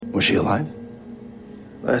Was she alive?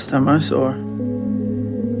 Last time I saw her.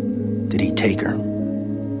 Did he take her?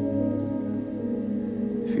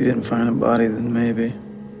 If you didn't find a body, then maybe.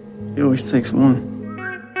 He always takes one.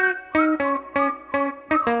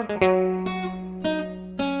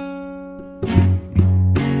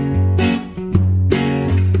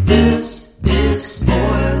 This is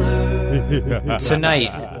spoiler.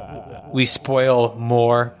 Tonight, we spoil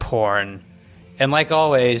more porn. And like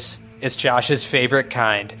always, it's Josh's favorite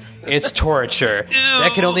kind. It's torture.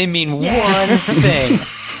 That can only mean one thing.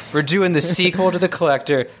 We're doing the sequel to The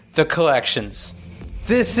Collector, The Collections.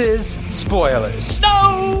 This is Spoilers.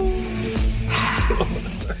 No!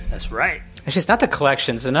 That's right. Actually, it's not The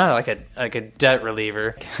Collections. It's not like a debt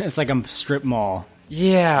reliever. It's like a strip mall.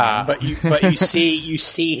 Yeah. But you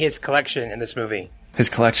see his collection in this movie. His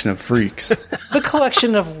collection of freaks. The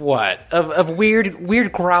collection of what? Of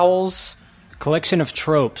weird growls? Collection of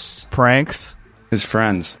tropes. Pranks. His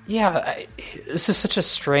friends. Yeah, this is such a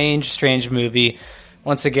strange movie.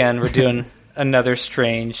 Once again, we're doing another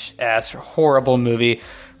strange-ass, horrible movie.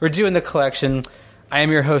 We're doing The Collection. I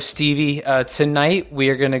am your host, Stevie. Tonight, we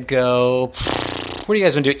are going to go... What do you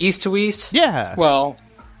guys want to do? East to West? Yeah. Well,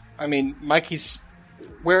 I mean,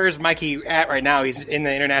 where is Mikey at right now? He's in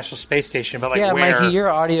the International Space Station, but yeah, where? Mikey, your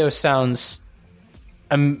audio sounds...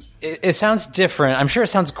 it sounds different. I'm sure it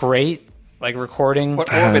sounds great, like recording.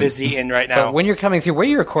 What orbit is he in right now? But when you're coming through, where are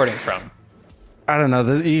you recording from? I don't know.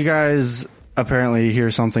 You guys apparently hear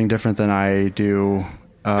something different than I do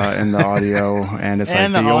in the audio, and it's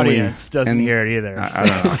and like the audience doesn't hear it either. I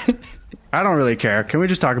don't know. I don't really care. Can we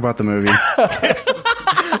just talk about the movie?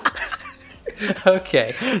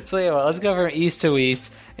 Okay, so yeah, well, let's go from east to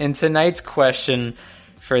west. And tonight's question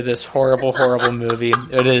for this horrible movie,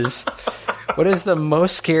 it is, what is the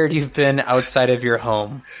most scared you've been outside of your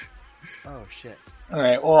home? Oh, shit. All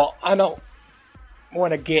right, well, I don't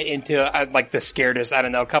want to get into like the scaredest. I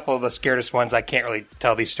don't know, a couple of the scaredest ones. I can't really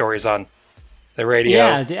tell these stories on the radio.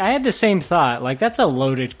 Yeah, I had the same thought. Like, that's a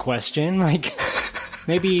loaded question. Like,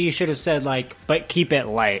 maybe you should have said, like, but keep it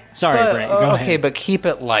light. Sorry, Brent, go ahead. Okay, but keep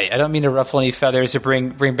it light. I don't mean to ruffle any feathers or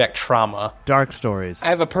bring back trauma. Dark stories. I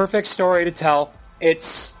have a perfect story to tell.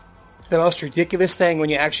 It's the most ridiculous thing when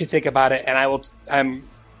you actually think about it, and I'm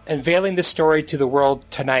unveiling this story to the world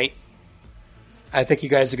tonight. I think you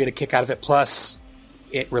guys are going to kick out of it. Plus,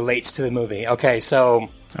 it relates to the movie. Okay, so...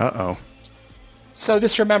 Uh-oh. So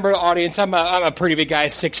just remember, audience, I'm a pretty big guy,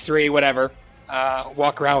 6'3", whatever.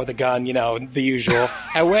 Walk around with a gun, the usual.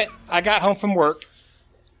 I got home from work.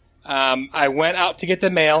 I went out to get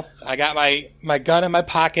the mail. I got my gun in my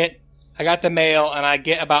pocket. I got the mail, and I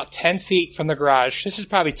get about 10 feet from the garage. This is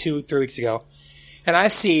probably 2-3 weeks ago. And I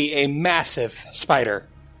see a massive spider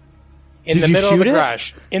in the middle of the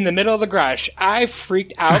garage. In the middle of the garage. I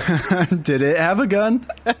freaked out. Did it have a gun?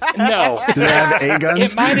 No. Did it have a gun?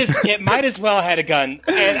 It might as well have had a gun.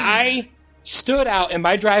 And I stood out in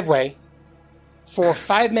my driveway for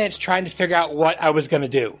 5 minutes trying to figure out what I was going to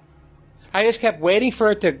do. I just kept waiting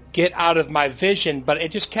for it to get out of my vision, but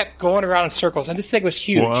it just kept going around in circles. And this thing was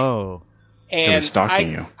huge. Whoa. It was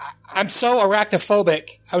stalking you. I'm so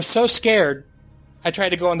arachnophobic. I was so scared. I tried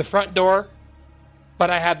to go in the front door, but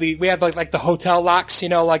we have like the hotel locks,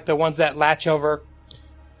 like the ones that latch over.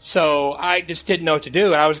 So I just didn't know what to do.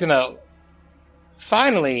 And I was going to...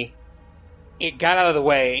 Finally, it got out of the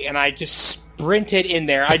way, and I just sprinted in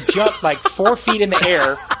there. I jumped like 4 feet in the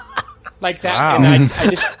air like that. Wow. And I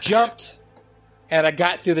just jumped, and I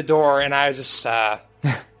got through the door, and I was just...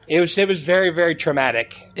 It was very, very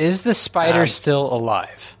traumatic. Is the spider still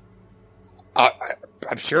alive?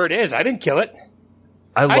 I'm sure it is. I didn't kill it.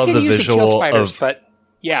 I love can the usually visual kill spiders, of... but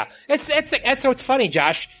yeah, that's what's funny,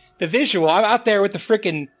 Josh. The visual. I'm out there with the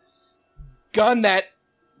freaking gun that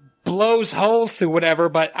blows holes through whatever,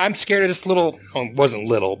 but I'm scared of this little. Oh, it wasn't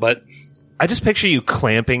little, but I just picture you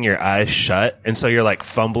clamping your eyes shut, and so you're like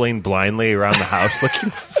fumbling blindly around the house looking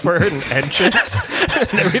for an entrance,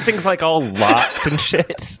 and everything's like all locked and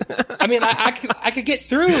shit. I mean, I could get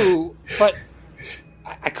through, but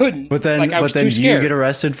I couldn't. But then, I was too you scared. get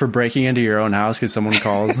arrested for breaking into your own house because someone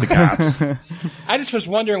calls the cops. I just was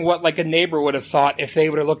wondering what like a neighbor would have thought if they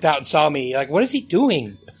would have looked out and saw me. Like, what is he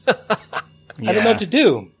doing? I didn't know what to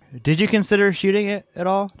do. Did you consider shooting it at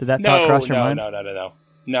all? Did that thought cross your mind? No.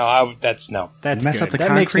 No, that's no. That's Mess good. up the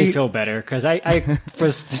That makes me concrete? feel better, because I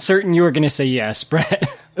was certain you were going to say yes, Brett.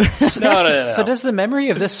 No. So does the memory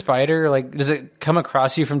of this spider, like, does it come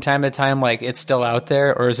across you from time to time like it's still out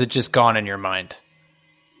there, or is it just gone in your mind?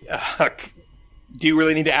 Do you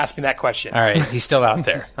really need to ask me that question? All right, he's still out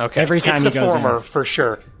there. Okay. Every time It's he the goes former, in. for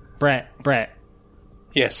sure. Brett,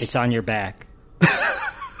 Yes. it's on your back.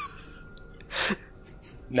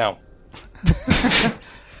 No.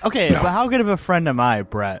 Okay, but how good of a friend am I,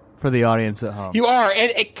 Brett, for the audience at home? You are.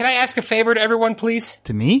 And can I ask a favor to everyone, please?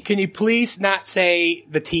 To me? Can you please not say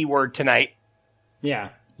the T word tonight? Yeah,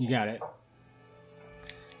 you got it.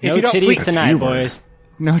 If No you don't, titties please. tonight, boys.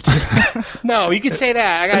 No. No, you can say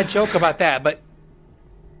that. I got a joke about that, but...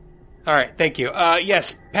 All right, thank you.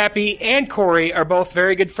 Yes, Pappy and Corey are both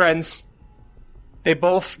very good friends. They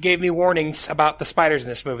both gave me warnings about the spiders in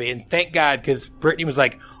this movie, and thank God, because Brittany was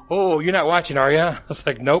like, "Oh, you're not watching, are you?" I was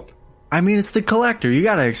like, "Nope." I mean, it's the Collector. You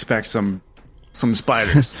gotta expect some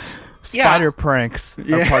spiders. Spider pranks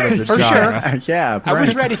are part of the for genre. sure. Yeah, I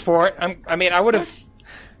was prank. ready for it. I would have.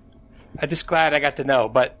 I'm just glad I got to know,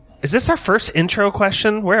 but Is this our first intro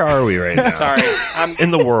question? Where are we right now? sorry. I'm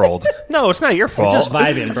In the world. No, it's not your fault. Just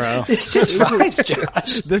vibing, bro. It's just vibes,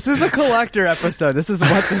 Josh. This is a Collector episode. This is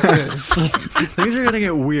what this is. Things are gonna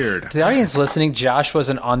get weird. To the audience listening, Josh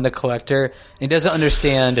wasn't on The Collector, and he doesn't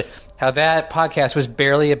understand how that podcast was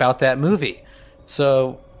barely about that movie.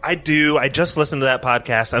 So I do. I just listened to that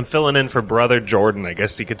podcast. I'm filling in for Brother Jordan, I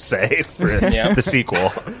guess you could say, for the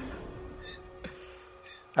sequel.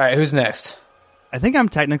 all right, who's next? I think I'm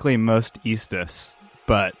technically most Eastus,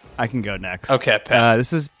 but I can go next. Okay, Pat.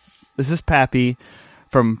 This is Pappy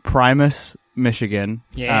from Primus, Michigan.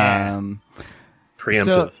 Yeah. Preemptive.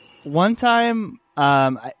 So one time,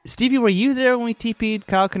 Stevie, were you there when we TP'd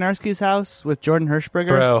Kyle Konarski's house with Jordan Hirschberger?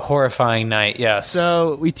 Bro, horrifying night, yes.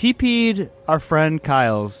 So we TP'd our friend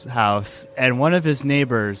Kyle's house, and one of his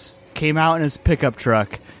neighbors came out in his pickup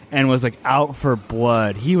truck and was like out for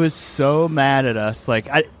blood. He was so mad at us. Like,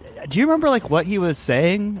 do you remember like what he was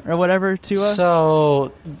saying or whatever to us?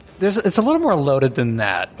 So it's a little more loaded than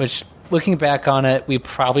that, which looking back on it, we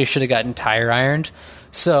probably should have gotten tire ironed.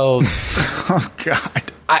 So Oh God.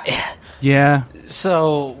 Yeah.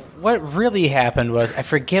 So what really happened was, I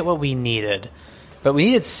forget what we needed, but we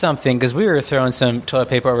needed something because we were throwing some toilet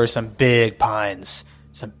paper over some big pine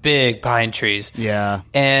trees. Yeah.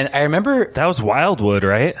 And I remember That was Wildwood,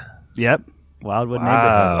 right? Yep. Wildwood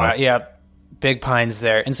Wow. neighborhood. yeah, big pines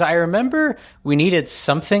there. And so I remember we needed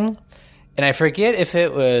something, and I forget if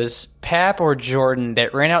it was Pap or Jordan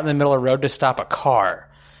that ran out in the middle of the road to stop a car.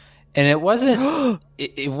 And it wasn't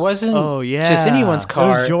it wasn't Oh yeah. just anyone's car.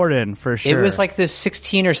 It was Jordan for sure. It was like this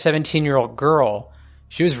 16 or 17-year-old girl.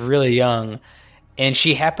 She was really young, and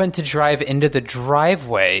she happened to drive into the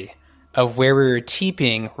driveway of where we were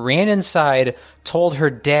teeping, ran inside, told her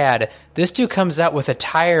dad, "This dude comes out with a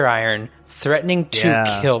tire iron threatening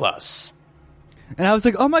to kill us." And I was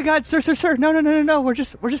like, "Oh my God, sir, no! We're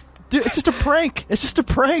just, dude, it's just a prank. It's just a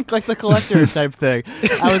prank, like the Collector type thing."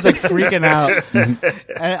 I was like freaking out,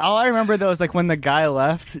 and all I remember though is like when the guy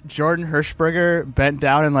left, Jordan Hirschberger bent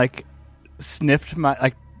down and like sniffed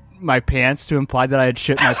my pants to imply that I had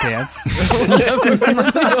shit my pants.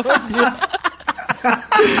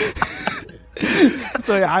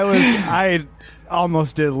 So I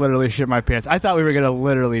almost did literally shit my pants. I thought we were gonna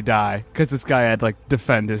literally die because this guy had like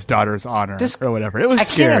defend his daughter's honor or whatever. It was I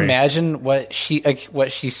scary. can't imagine what she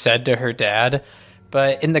said to her dad,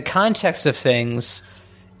 but in the context of things,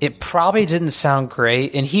 it probably didn't sound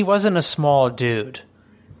great. And he wasn't a small dude.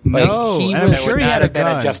 Like, No, he and I'm was. sure he not had have a been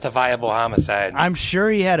gun. a justifiable homicide. I'm sure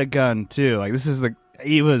he had a gun too. Like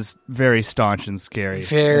he was very staunch and scary.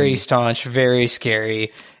 Very staunch, very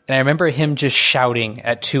scary. And I remember him just shouting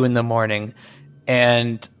at 2 a.m.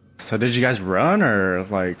 And So did you guys run or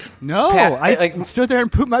like? No, Pat, I like- stood there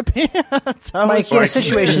and pooped my pants. I was Mike, in a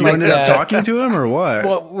situation you like ended up that, talking to him or what?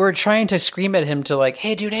 well, we're trying to scream at him to like,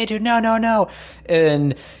 hey dude, no.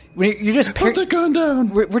 And you're just Put the gun down.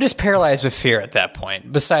 we're just paralyzed with fear at that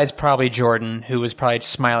point. Besides probably Jordan, who was probably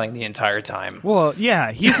just smiling the entire time. Well,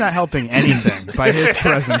 yeah, he's not helping anything by his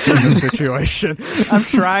presence in the situation. I'm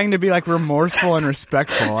trying to be like remorseful and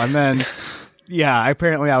respectful, and then, yeah,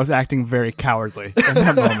 apparently I was acting very cowardly in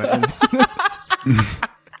that moment.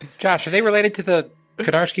 Josh, are they related to the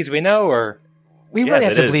Konarskis we know, or? We Yeah, really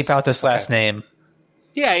have it to is. bleep out this last name.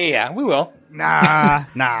 Yeah, we will. Nah.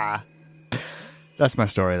 That's my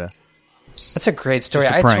story, though. That's a great story.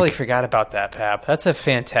 Just a I prank. totally forgot about that, Pap. That's a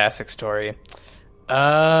fantastic story.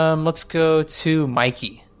 Let's go to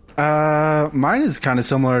Mikey. Mine is kind of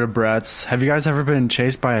similar to Brett's. Have you guys ever been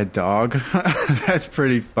chased by a dog? That's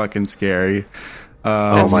pretty fucking scary.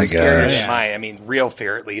 That's my scarier gosh. than mine. I mean, real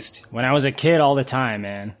fear at least. When I was a kid, all the time,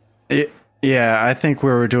 man. Yeah, I think we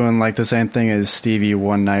were doing like the same thing as Stevie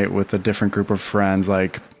one night with a different group of friends,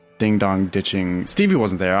 like ding dong ditching. Stevie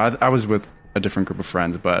wasn't there. I was with a different group of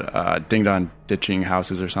friends, but ding dong ditching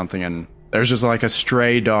houses or something, and there's just like a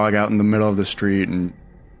stray dog out in the middle of the street, and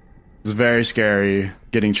it's very scary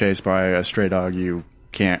getting chased by a stray dog you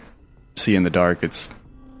can't see in the dark. It's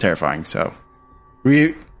terrifying. So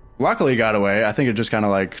we luckily got away. I think it just kind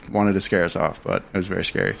of like wanted to scare us off, but it was very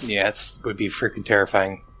scary. Yeah, it would be freaking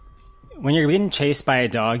terrifying. When you're being chased by a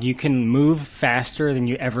dog, you can move faster than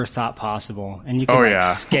you ever thought possible, and you can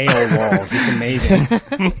scale walls. It's amazing.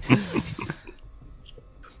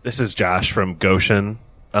 This is Josh from Goshen.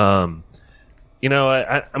 I'm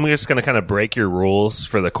just going to kind of break your rules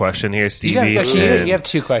for the question here, Stevie. You have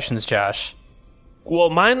 2 questions, Josh.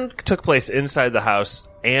 Well, mine took place inside the house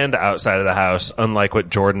and outside of the house, unlike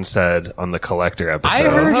what Jordan said on the Collector episode.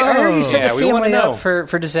 I heard you set the we wanna family know. up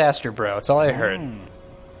for disaster, bro. That's all I heard.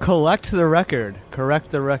 Collect the record. Correct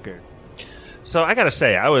the record. So I got to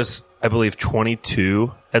say, I was, I believe,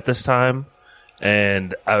 22 at this time,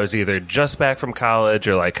 and I was either just back from college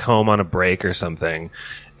or like home on a break or something.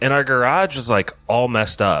 And our garage was like all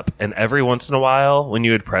messed up, and every once in a while, when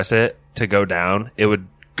you would press it to go down, it would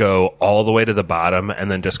go all the way to the bottom and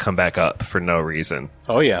then just come back up for no reason.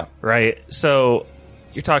 Oh, yeah. Right? So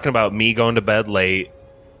you're talking about me going to bed late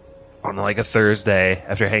on like a Thursday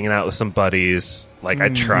after hanging out with some buddies. Like I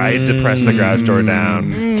tried to press the garage door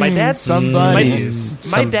down. My dad's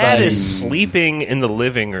my dad is sleeping in the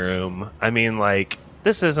living room. I mean, like,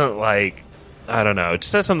 this isn't like, I don't know. It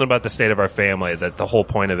says something about the state of our family that the whole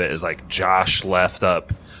point of it is like Josh left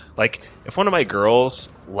up. Like, if one of my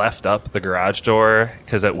girls left up the garage door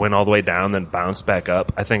because it went all the way down, then bounced back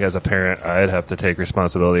up, I think as a parent, I'd have to take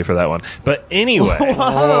responsibility for that one. But anyway.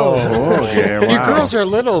 Your girls are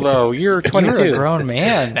little, though. You're 22. You're a grown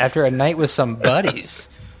man after a night with some buddies.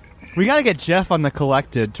 We got to get Jeff on the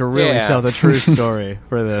Collected to really tell the true story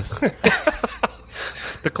for this.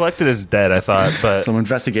 The Collected is dead, I thought, but Some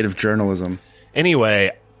investigative journalism.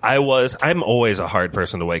 anyway, I'm always a hard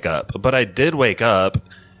person to wake up, but I did wake up.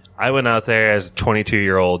 I went out there as a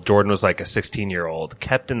 22-year-old. Jordan was like a 16-year-old,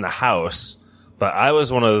 kept in the house. But I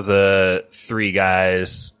was one of the 3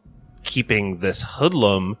 guys keeping this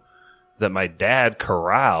hoodlum that my dad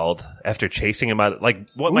corralled after chasing him out. Like,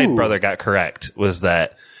 what my brother got correct was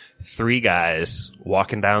that 3 guys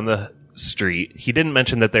walking down the street. He didn't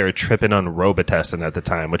mention that they were tripping on Robitussin at the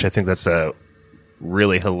time, which I think that's a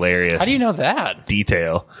really hilarious How do you know that?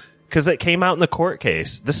 detail. Because it came out in the court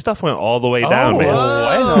case. This stuff went all the way down, man.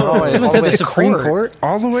 I know. This went to the Supreme Court.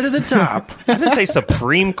 All the way to the top. I didn't say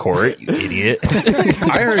Supreme Court, you idiot.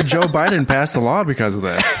 I heard Joe Biden passed a law because of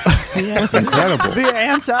this. It's incredible. The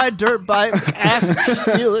anti-dirt bike act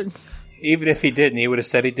stealing. Even if he didn't, he would have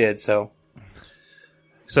said he did, so.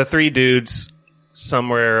 So 3 dudes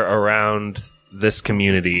somewhere around this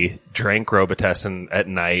community drank Robitussin at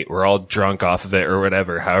night. We're all drunk off of it or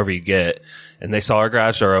whatever, however you get. And they saw our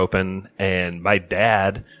garage door open, and my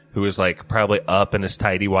dad, who was like probably up in his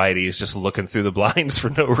tidy whities just looking through the blinds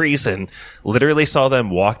for no reason, literally saw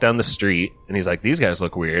them walk down the street, and he's like, these guys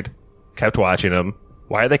look weird. Kept watching them.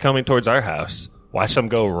 Why are they coming towards our house? Watched them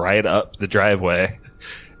go right up the driveway.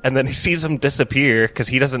 And then he sees them disappear because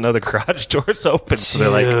he doesn't know the garage door's open. So they're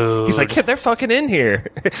like, he's like, yeah, they're fucking in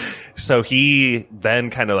here. So he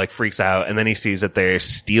then kind of like freaks out, and then he sees that they're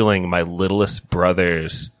stealing my littlest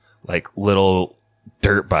brother's like little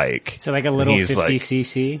dirt bike. So like a little And he's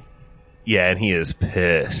 50cc? Yeah, and he is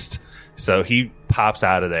pissed. So he pops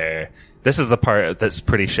out of there. This is the part that's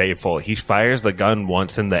pretty shameful. He fires the gun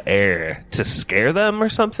once in the air to scare them or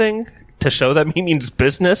something, to show them he means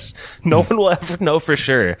business. No one will ever know for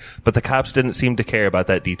sure. But the cops didn't seem to care about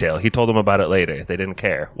that detail. He told them about it later. They didn't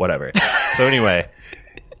care. Whatever. So anyway,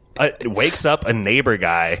 wakes up a neighbor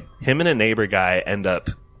guy. Him and a neighbor guy end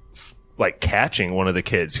up like catching one of the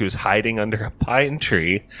kids who's hiding under a pine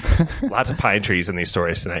tree. Lots of pine trees in these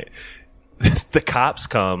stories tonight. The cops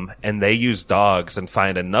come and they use dogs and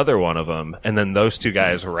find another one of them, and then those 2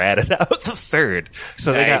 guys ratted out the third.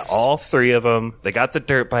 So they got all 3 of them. They got the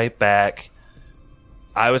dirt bike back.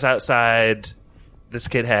 I was outside. This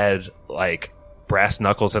kid had like brass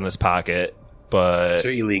knuckles in his pocket, but So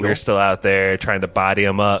illegal. we were still out there trying to body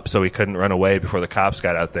him up so he couldn't run away before the cops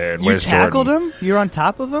got out there. And You where's tackled Jordan? him? You were on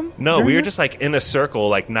top of him? No, during we were this? just like in a circle,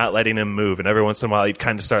 like not letting him move. And every once in a while, he'd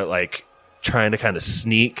kind of start like trying to kind of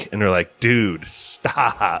sneak. And we're like, dude,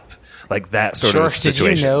 stop. Like that sort of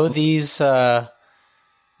situation. Did you know these?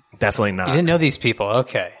 Definitely not. You didn't know these people.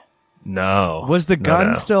 Okay. No. Was the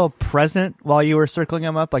gun No. still present while you were circling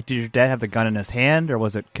him up? Like, did your dad have the gun in his hand, or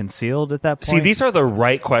was it concealed at that point? See, these are the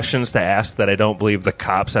right questions to ask that I don't believe the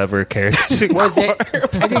cops ever cared to. Was it?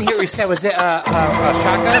 I didn't hear what you said. Was it a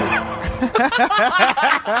shotgun?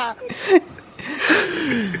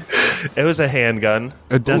 It was a handgun.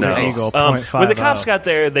 A Desert No. Eagle When the cops .50. got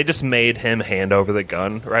there, they just made him hand over the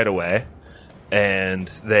gun right away. And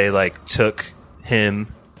they like took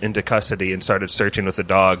him into custody and started searching with the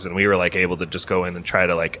dogs, and we were like able to just go in and try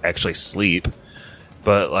to like actually sleep.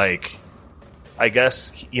 But like, I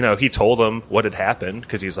guess, you know, he told them what had happened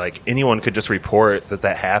because he's like, anyone could just report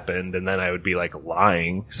that happened, and then I would be like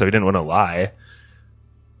lying. So he didn't want to lie.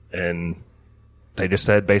 And they just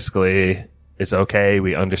said basically, it's okay,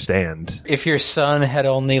 we understand. If your son had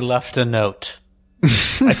only left a note.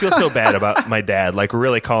 I feel so bad about my dad, like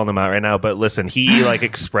really calling him out right now. But listen, he like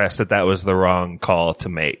expressed that was the wrong call to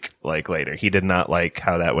make. Like later, he did not like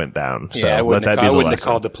how that went down. So Yeah, I wouldn't, let that be I the wouldn't have lesson.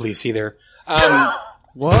 called the police either.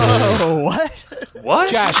 Whoa, what?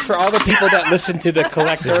 What? Josh, for all the people that listen to The This is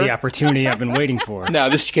Collector, the opportunity I've been waiting for. no,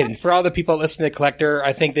 just kidding. For all the people that listen to The Collector,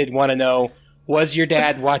 I think they'd want to know, was your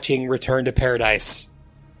dad watching Return to Paradise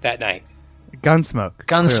that night? Gunsmoke.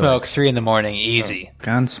 Gunsmoke, 3 a.m, easy.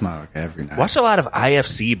 Gunsmoke every night. Watched a lot of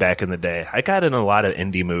IFC back in the day. I got in a lot of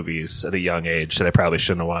indie movies at a young age that I probably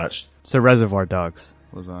shouldn't have watched. So Reservoir Dogs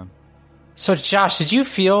was on. So, Josh, did you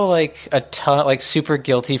feel like super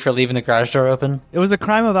guilty for leaving the garage door open? It was a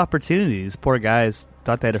crime of opportunity. These poor guys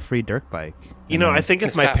thought they had a free dirt bike. You know, I think if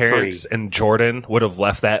It's my not parents and Jordan would have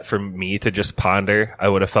left that for me to just ponder, I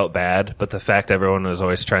would have felt bad. But the fact everyone was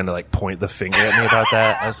always trying to like point the finger at me about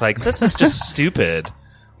that, I was like, this is just stupid.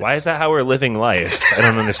 Why is that how we're living life? I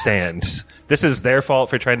don't understand. This is their fault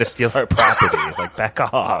for trying to steal our property. Like, back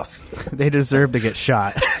off. They deserve to get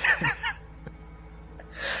shot.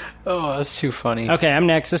 Oh, that's too funny. Okay, I'm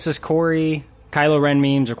next. This is Corey, Kylo Ren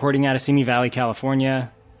memes, recording out of Simi Valley,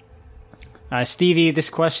 California. Stevie, this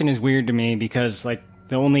question is weird to me because like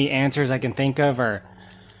the only answers I can think of are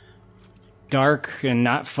dark and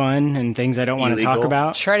not fun and things I don't want to talk Illegal.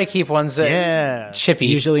 about. Try to keep ones that Yeah. chippy.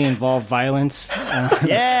 Usually involve violence.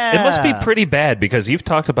 Yeah. It must be pretty bad because you've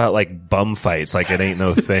talked about like bum fights like it ain't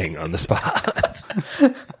no thing on the spot.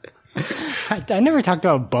 I never talked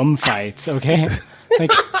about bum fights, okay?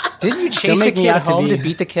 Like, Didn't you Don't chase a make me kid out to home be- to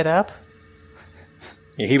beat the kid up?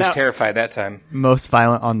 Yeah, he was terrified that time. Most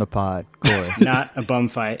violent on the pod, Corey. not a bum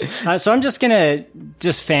fight. So I'm just gonna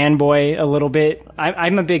fanboy a little bit.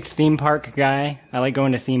 I'm a big theme park guy. I like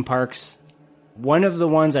going to theme parks. One of the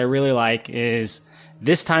ones I really like is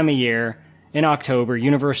this time of year in October,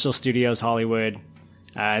 Universal Studios Hollywood.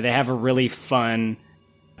 They have a really fun,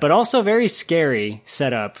 but also very scary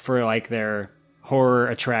setup for like their horror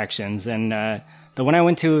attractions. And the one I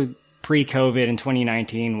went to pre-COVID in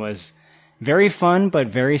 2019 was very fun, but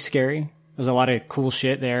very scary. There's a lot of cool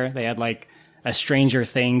shit there. They had like a Stranger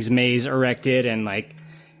Things maze erected, and like,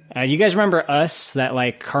 you guys remember Us, that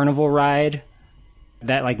like carnival ride,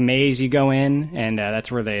 that like maze you go in, and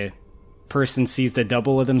that's where the person sees the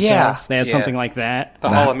double of themselves. Yeah. They had Yeah. something like that. The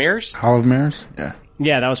Hall of Mirrors? Hall of Mirrors? Yeah.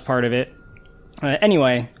 Yeah, that was part of it.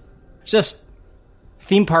 Anyway, just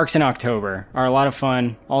theme parks in October are a lot of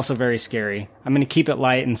fun, also very scary. I'm going to keep it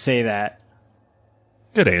light and say that.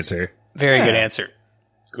 Good answer. Very good answer.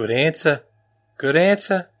 Good answer. Good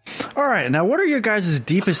answer. All right. Now, what are your guys'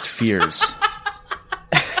 deepest fears?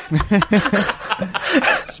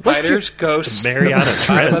 Spiders, ghosts, Mariana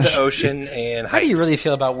bottom of Trench. the ocean, and How do you heights. really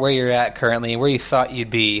feel about where you're at currently and where you thought you'd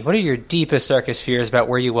be? What are your deepest, darkest fears about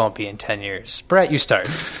where you won't be in 10 years? Brett, you start.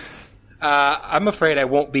 I'm afraid I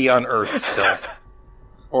won't be on Earth still.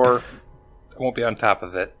 Or I won't be on top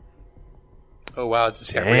of it. Oh, wow, it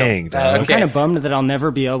just got real. Dang, dog. I'm Okay. kind of bummed that I'll never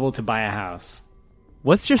be able to buy a house.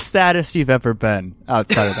 What's your status you've ever been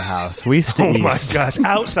outside of the house? West to Oh my east. gosh,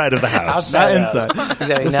 outside of the house. Not Outside. inside.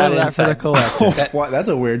 Exactly, Let's not say that for the inside. collective. What? That's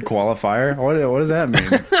a weird qualifier. What does that mean?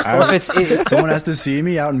 Well, if it's Someone has to see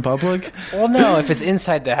me out in public? well, no, if it's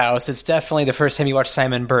inside the house, it's definitely the first time you watch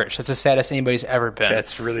Simon Birch. That's the saddest anybody's ever been.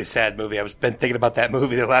 That's a really sad movie. I've been thinking about that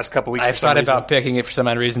movie the last couple weeks. I've for some thought reason. about picking it for some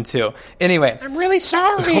odd reason too. Anyway, I'm really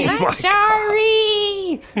sorry. I'm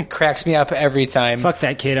sorry. Cracks me up every time. Fuck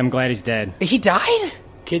that kid, I'm glad he's dead. He died?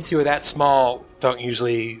 Kids who are that small don't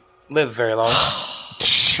usually live very long.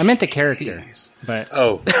 I meant the character, but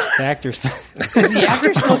Oh, the actor's... Is the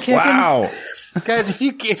actor still kicking? Wow. guys, if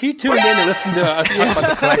you tuned in to listen to us talk about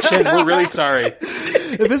the collection, we're really sorry.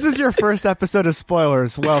 If this is your first episode of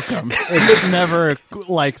spoilers, welcome. It's never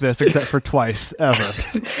like this except for twice, ever.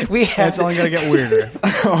 We have It's only going to get weirder.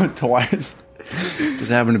 Oh, twice. This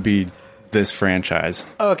happened to be this franchise.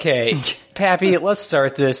 Okay, Pappy, let's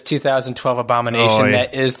start this 2012 abomination Oh, yeah.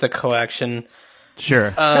 that is the collection.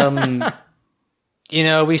 Sure. You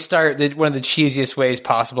know, we start one of the cheesiest ways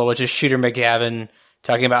possible, which is Shooter McGavin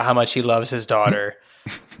talking about how much he loves his daughter,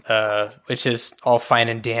 which is all fine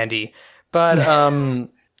and dandy. But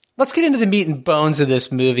let's get into the meat and bones of this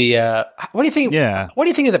movie. What do you think? Yeah. What do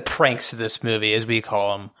you think of the pranks of this movie, as we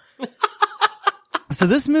call them? So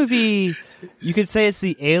this movie, you could say it's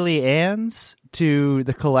the Aliens, to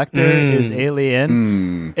The Collector is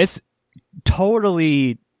Alien, it's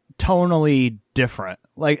totally tonally different.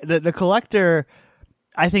 Like the Collector,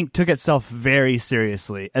 I think, took itself very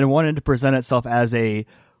seriously and wanted to present itself as a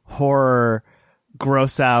horror,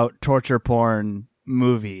 gross out torture porn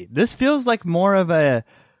movie. This feels like more of a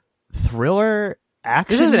thriller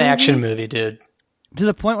action. This is an action movie, dude. To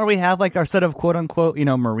the point where we have like our set of quote unquote,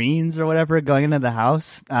 Marines or whatever going into the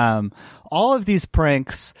house. All of these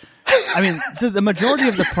pranks. I mean, so the majority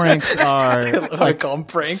of the pranks are like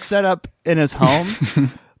set up in his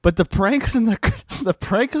home, but the pranks in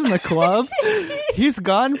the club, he's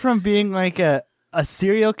gone from being like a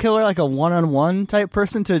serial killer, like a one-on-one type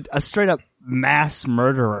person, to a straight up mass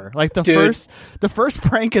murderer. Like the first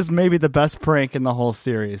prank is maybe the best prank in the whole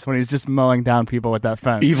series, when he's just mowing down people with that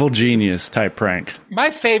fence. Evil genius type prank. My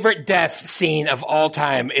favorite death scene of all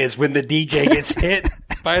time is when the DJ gets hit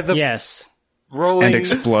by the rolling and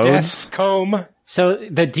explodes. Death comb. So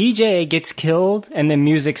the DJ gets killed and the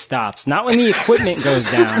music stops. Not when the equipment goes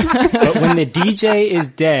down, but when the DJ is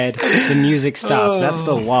dead, the music stops. That's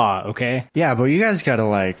the law, okay? Yeah, but you guys gotta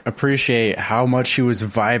like appreciate how much she was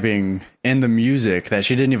vibing in the music that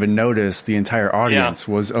she didn't even notice the entire audience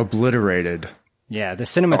was obliterated. Yeah, the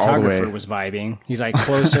cinematographer was vibing. He's like,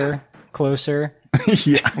 closer, closer.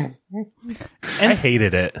 Yeah. I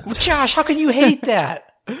hated it. Josh, how can you hate that?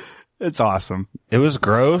 It's awesome. It was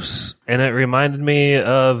gross, and it reminded me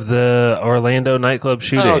of the Orlando nightclub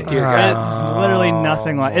shooting. Oh, dear God. It's literally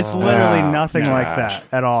nothing like that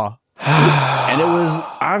at all. And it was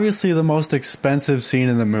obviously the most expensive scene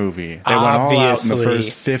in the movie. They went all out in the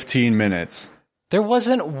first 15 minutes. There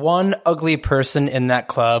wasn't one ugly person in that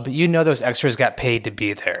club. You know those extras got paid to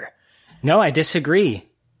be there. No, I disagree.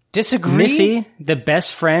 Disagree? Missy, the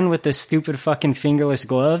best friend with the stupid fucking fingerless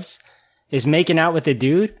gloves, is making out with a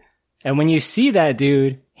dude. And when you see that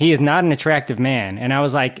dude, he is not an attractive man. And I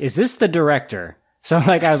was like, is this the director? So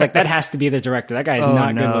like, I was like, that has to be the director. That guy is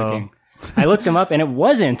not good looking. I looked him up and it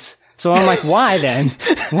wasn't. So I'm like, why then?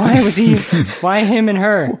 Why him and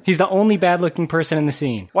her? He's the only bad looking person in the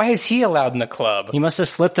scene. Why is he allowed in the club? He must have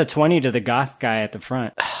slipped a 20 to the goth guy at the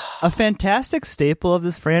front. A fantastic staple of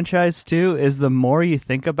this franchise too is the more you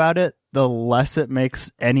think about it, the less it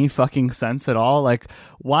makes any fucking sense at all. Like,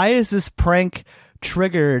 why is this prank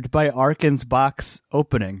triggered by Arkin's box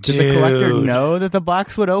opening? Did the Collector know that the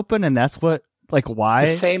box would open, and that's what, like, why?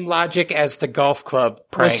 The same logic as the golf club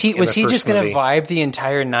prank. Was he just going to vibe the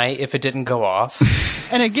entire night if it didn't go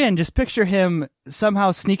off? And again, just picture him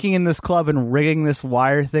somehow sneaking in this club and rigging this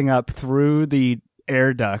wire thing up through the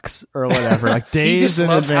air ducts or whatever, like days in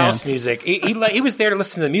advance. He just loves house music. He was there to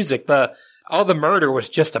listen to the music. All the murder was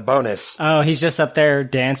just a bonus. Oh, he's just up there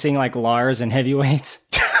dancing like Lars and Heavyweights.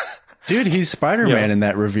 Dude, he's Spider-Man in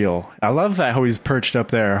that reveal. I love that how he's perched up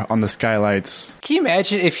there on the skylights. Can you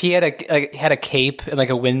imagine if he had a cape and like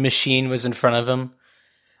a wind machine was in front of him?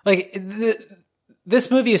 Like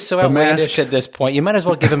this movie is so outlandish at this point. You might as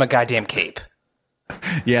well give him a goddamn cape.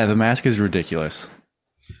 Yeah, the mask is ridiculous.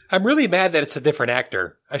 I'm really mad that it's a different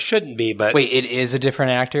actor. I shouldn't be, but wait, it is a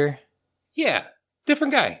different actor? Yeah,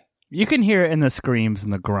 different guy. You can hear it in the screams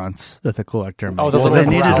and the grunts that the Collector made. Oh, the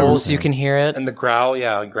little growls, you can hear it? And the growl,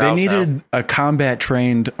 yeah. They needed a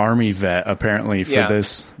combat-trained army vet, apparently, for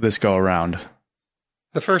this go-around.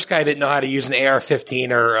 The first guy didn't know how to use an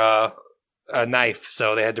AR-15 or a knife,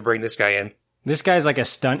 so they had to bring this guy in. This guy's like a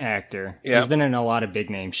stunt actor. Yeah. He's been in a lot of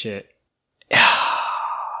big-name shit.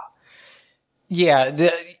 Yeah,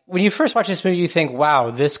 when you first watch this movie, you think,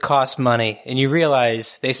 wow, this costs money. And you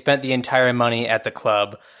realize they spent the entire money at the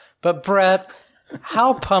club. But Brett,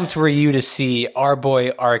 how pumped were you to see our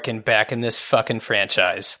boy Arkin back in this fucking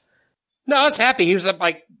franchise? No, I was happy. He was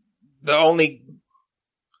like the only,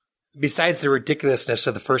 besides the ridiculousness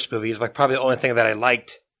of the first movie, he's like probably the only thing that I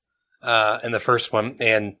liked in the first one.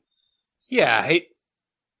 And yeah,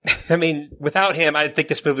 I mean, without him, I think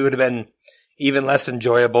this movie would have been even less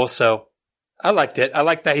enjoyable. So I liked it. I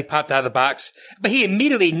liked that he popped out of the box, but he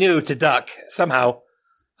immediately knew to duck somehow.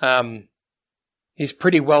 He's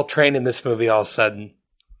pretty well trained in this movie all of a sudden.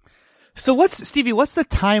 So what's the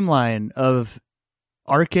timeline of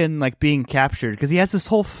Arkin like being captured? Because he has this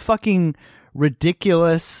whole fucking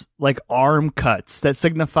ridiculous like arm cuts that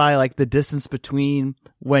signify like the distance between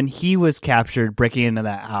when he was captured breaking into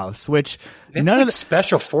that house, which it's none of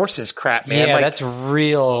special forces crap, man. Yeah, like, that's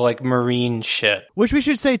real like Marine shit. Which we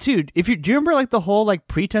should say too. Do you remember like the whole like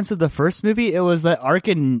pretense of the first movie? It was that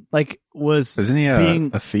Arkin like was isn't he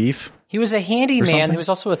a thief? He was a handyman who was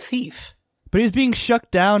also a thief. But he's being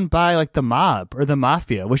shucked down by like the mob or the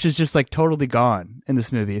mafia, which is just like totally gone in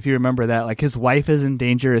this movie. If you remember that, like his wife is in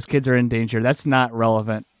danger, his kids are in danger. That's not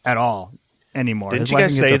relevant at all. anymore. Didn't His you wife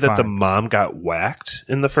guys and kids say are that the fine. mom got whacked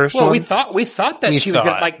in the first Well, one? we thought that We she was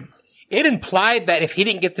thought. gonna, it implied that if he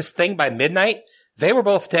didn't get this thing by midnight, they were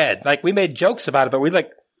both dead. Like, we made jokes about it,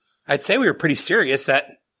 but I'd say we were pretty serious that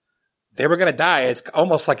they were gonna die. It's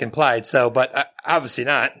almost like implied. So, but obviously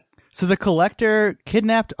not. So the Collector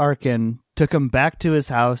kidnapped Arkin, took him back to his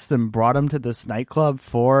house, then brought him to this nightclub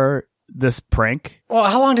for this prank. Well,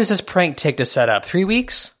 how long does this prank take to set up? 3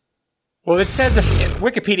 weeks? Well, it says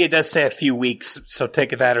Wikipedia does say a few weeks, so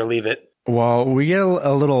take that or leave it. Well, we get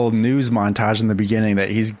a little news montage in the beginning that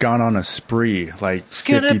he's gone on a spree, like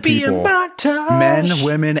 50 people. Men,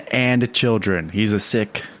 women, and children. He's a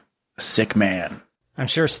sick man. I'm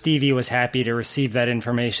sure Stevie was happy to receive that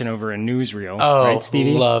information over a newsreel. Oh, right,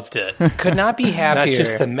 Stevie? loved it. Could not be happier. Not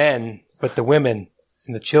just the men, but the women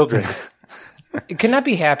and the children. Could not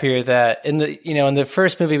be happier that in the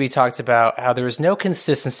first movie we talked about how there was no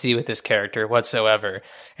consistency with this character whatsoever,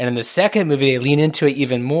 and in the second movie they lean into it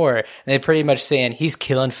even more, and they're pretty much saying he's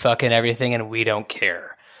killing fucking everything and we don't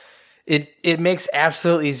care. It makes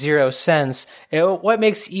absolutely zero sense. And what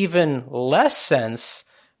makes even less sense,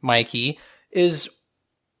 Mikey, is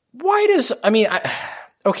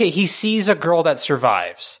okay, he sees a girl that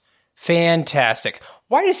survives. Fantastic.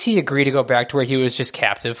 Why does he agree to go back to where he was just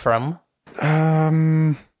captive from?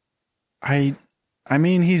 I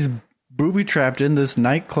mean, he's booby trapped in this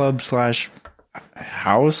nightclub /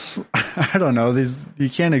 house. I don't know. You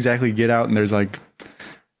can't exactly get out, and there's like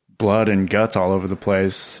blood and guts all over the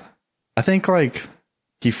place. I think like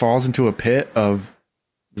he falls into a pit of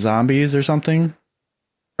zombies or something.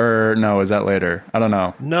 Or no, is that later? I don't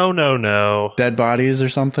know. No. Dead bodies or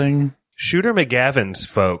something. Shooter McGavin's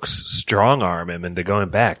folks strong arm him into going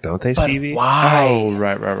back, don't they, Stevie? Why? Oh,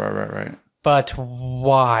 right. But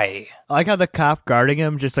why? I like how the cop guarding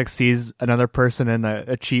him just like sees another person in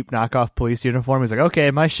a cheap knockoff police uniform. He's like,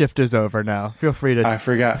 okay, my shift is over now. Feel free to... I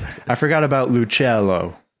forgot about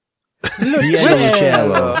Lucello. Diego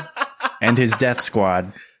Lucello. And his death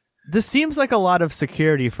squad. This seems like a lot of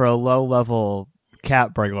security for a low-level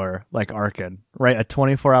cat burglar like Arkin, right? A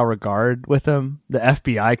 24-hour guard with him. The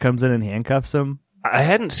FBI comes in and handcuffs him. I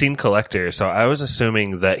hadn't seen Collector, so I was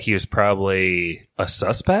assuming that he was probably a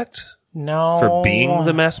suspect No. for being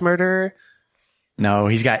the mass murderer. No,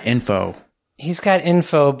 he's got info. He's got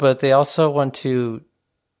info, but they also want to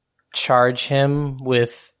charge him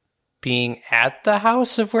with being at the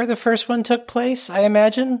house of where the first one took place, I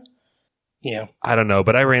imagine. Yeah. I don't know,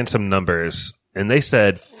 but I ran some numbers, and they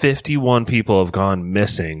said 51 people have gone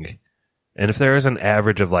missing. And if there is an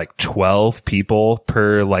average of like 12 people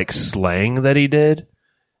per like slaying that he did,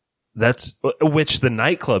 which the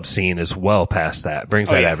nightclub scene is well past that, brings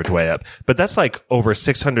that average way up. But that's like over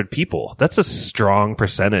 600 people. That's a strong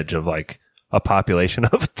percentage of like a population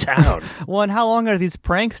of a town. Well, and how long are these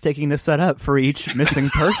pranks taking to set up for each missing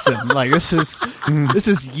person? Like this is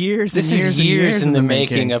years. This and is years, and years in the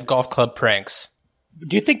making of golf club pranks.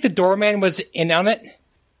 Do you think the doorman was in on it?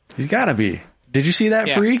 He's got to be. Did you see that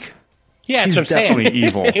freak? Yeah, He's that's what I'm saying. definitely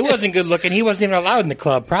evil. He wasn't good looking. He wasn't even allowed in the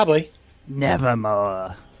club, probably.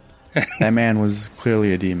 Nevermore. That man was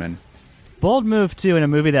clearly a demon. Bold move too in a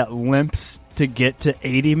movie that limps to get to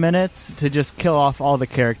 80 minutes to just kill off all the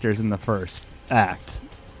characters in the first act.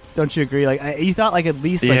 Don't you agree? Like you thought, like at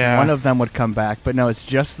least like one of them would come back, but no, it's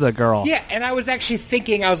just the girl. Yeah, and I was actually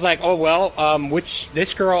thinking, I was like, oh well,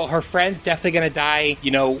 this girl, her friend's definitely going to die,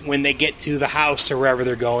 when they get to the house or wherever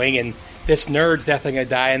they're going, and this nerd's definitely going to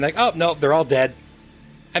die, and like, oh no, they're all dead.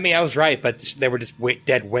 I mean, I was right, but they were just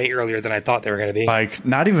dead way earlier than I thought they were going to be. Like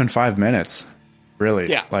not even 5 minutes, really.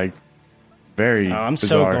 Yeah, like very. I'm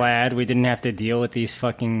bizarre. so glad we didn't have to deal with these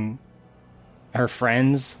fucking her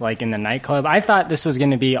friends like in the nightclub. I thought this was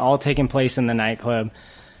going to be all taking place in the nightclub.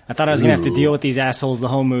 I thought I was going to have to deal with these assholes the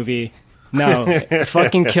whole movie. No,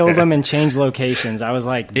 fucking kill them and change locations. I was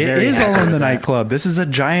like, It is happy all in with the that. nightclub. This is a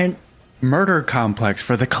giant murder complex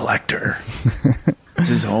for the Collector. It's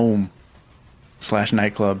his home /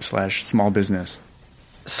 nightclub / small business.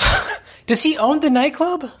 Does he own the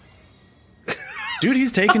nightclub? Dude,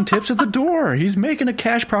 he's taking tips at the door. He's making a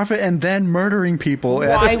cash profit and then murdering people.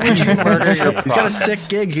 Why would you murder your He's got a profit? sick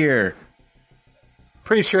gig here.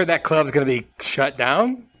 pretty sure that club's going to be shut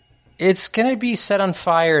down. It's going to be set on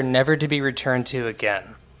fire, never to be returned to again.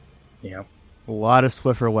 Yeah. A lot of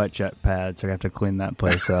Swiffer wet jet pads. We're going to have to clean that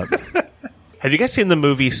place up. Have you guys seen the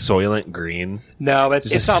movie Soylent Green? No,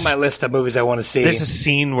 it's on my list of movies I want to see. There's a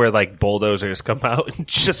scene where like bulldozers come out and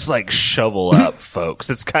just like shovel up folks.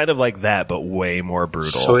 It's kind of like that, but way more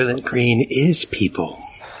brutal. Soylent Green is people.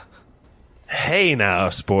 Hey now,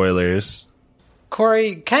 spoilers.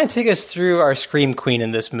 Corey, kind of take us through our Scream Queen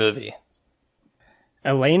in this movie.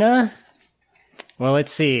 Elena? Well,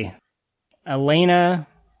 let's see. Elena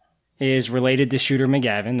is related to Shooter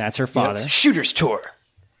McGavin. That's her father. Shooter's tour.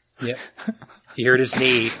 Yeah. He hurt his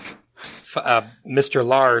knee. Mr.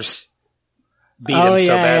 Lars beat him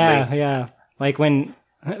so badly. Yeah. Like when,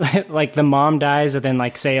 like the mom dies, and then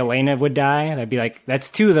like say Elena would die, and I'd be like,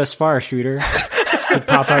 "That's 2 thus far, Shooter." He'd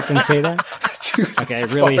pop up and say that. Okay, I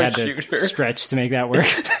really had to stretch to make that work.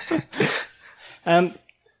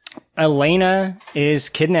 Elena is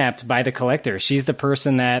kidnapped by the Collector. She's the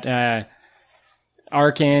person that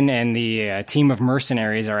Arkin and the team of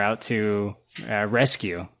mercenaries are out to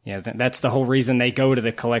rescue. Yeah, that's the whole reason they go to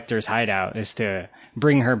the Collector's hideout, is to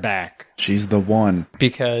bring her back. She's the one.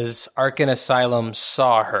 Because Arkin Asylum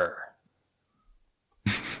saw her.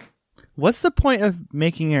 What's the point of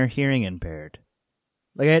making her hearing impaired?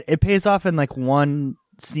 Like it pays off in like one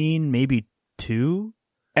scene, maybe 2.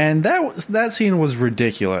 And that scene was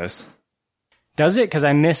ridiculous. Does it? Because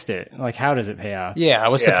I missed it. Like, how does it pay off? Yeah,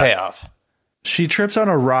 what's the payoff? She trips on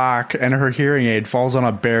a rock and her hearing aid falls on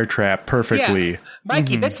a bear trap perfectly. Yeah.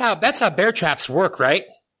 Mikey, that's how bear traps work, right?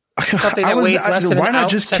 Something that weighs less than why an not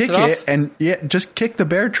ounce just sets kick it it off? and just kick the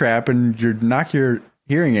bear trap and you knock your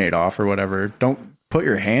hearing aid off or whatever. Don't put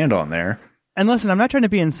your hand on there. And listen, I'm not trying to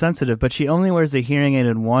be insensitive, but she only wears a hearing aid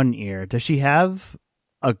in one ear. Does she have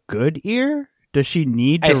a good ear? Does she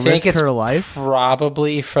need to risk her life?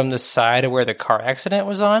 Probably from the side of where the car accident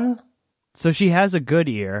was on. So she has a good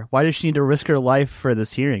ear. Why does she need to risk her life for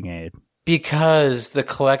this hearing aid? Because the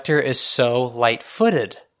Collector is so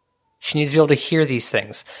light-footed. She needs to be able to hear these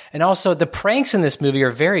things. And also, the pranks in this movie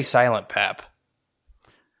are very silent, Pap.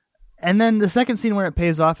 And then the second scene where it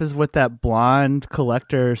pays off is with that blonde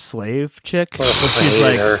Collector slave chick. She's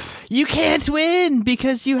like, "You can't win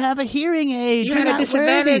because you have a hearing aid. You had a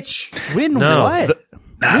disadvantage." Win what?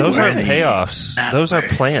 Those aren't payoffs. Those are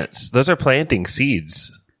plants. Those are planting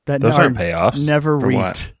seeds. Those aren't payoffs. Never For reaped.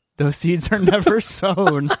 what? Those seeds are never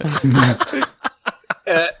sown. Okay,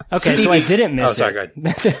 so I didn't miss sorry, it.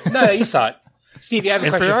 good. No, you saw it. Steve, I have a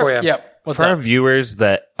question for you. Yep. What's For our up? viewers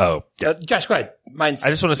that Josh, go ahead. Mine's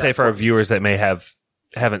I just want to say for our viewers that may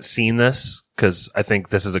haven't seen this, because I think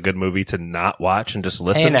this is a good movie to not watch and just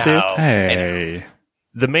listen to. Hey.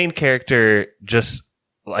 The main character, just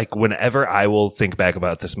like whenever I will think back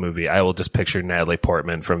about this movie, I will just picture Natalie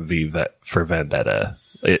Portman from V for Vendetta.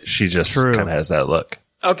 She just kind of has that look.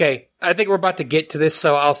 Okay, I think we're about to get to this,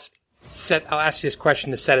 so I'll ask you this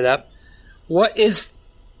question to set it up. What is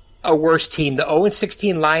a worse team, the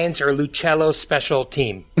 0-16 Lions or Lucello Special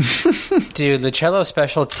Team? Dude, Lucello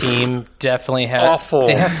Special Team definitely have... Awful.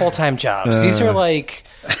 They have full-time jobs. These are like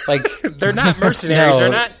They're not mercenaries. No. They're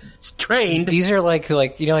not trained. These are like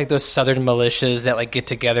you know, like those southern militias that like get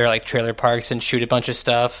together like trailer parks and shoot a bunch of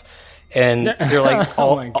stuff, and they're like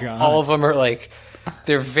Oh my God. all of them are like,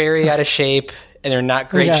 they're very out of shape and they're not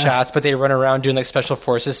great shots, but they run around doing like special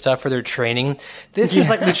forces stuff for their training. This is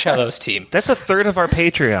like Lucello's team. That's a third of our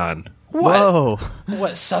Patreon. Whoa.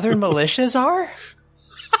 What southern militias are?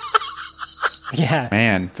 Yeah,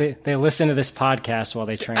 Man. They listen to this podcast while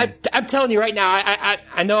they train. I'm telling you right now,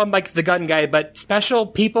 I know I'm like the gun guy, but special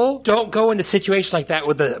people don't go into situations like that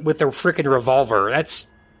with a freaking revolver. That's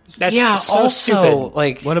Yeah. so Also, stupid.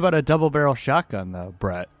 like What about a double barrel shotgun, though,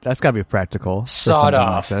 Brett? That's got to be practical. for sawed something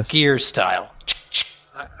off like this. gear style.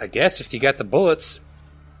 I guess if you got the bullets.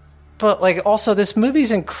 But like, also, this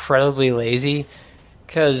movie's incredibly lazy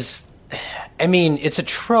because, I mean, it's a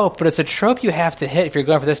trope, but it's a trope you have to hit if you're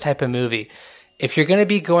going for this type of movie. If you're going to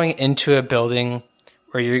be going into a building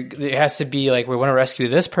where it has to be like, we want to rescue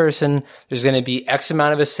this person, there's going to be X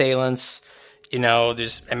amount of assailants, you know,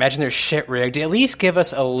 imagine they're shit rigged. At least give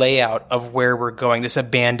us a layout of where we're going, this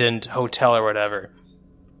abandoned hotel or whatever.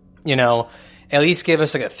 You know, at least give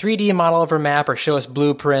us like a 3D model of our map or show us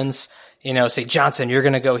blueprints. You know, say, Johnson, you're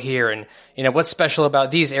going to go here. And, you know, what's special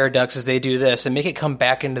about these air ducts is they do this, and make it come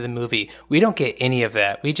back into the movie. We don't get any of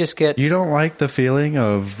that. We just get... You don't like the feeling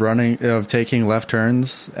of taking left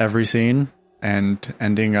turns every scene and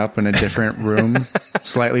ending up in a different room,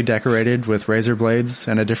 slightly decorated with razor blades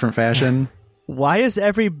in a different fashion? Why is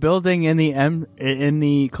every building in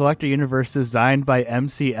the Collector universe designed by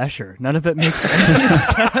MC Escher? None of it makes any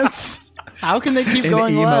sense. How can they keep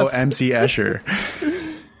going emo left? MC Escher.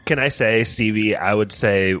 Can I say, Stevie, I would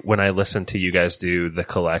say when I listened to you guys do the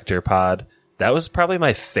Collector pod, that was probably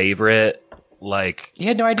my favorite, like... You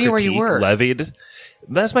had no idea where you critique were. Levied.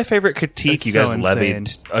 That's my favorite critique That's you guys so levied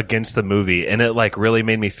insane. against the movie, and it like really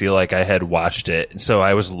made me feel like I had watched it. So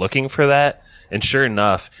I was looking for that, and sure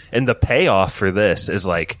enough, and the payoff for this is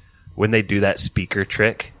like when they do that speaker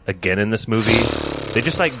trick again in this movie, They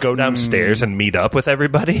just like go downstairs and meet up with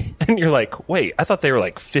everybody, and you're like, wait, I thought they were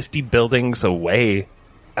like 50 buildings away.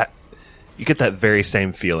 You get that very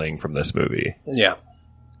same feeling from this movie. Yeah.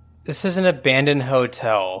 This is an abandoned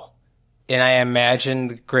hotel, and I imagine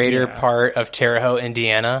the greater part of Terre Haute,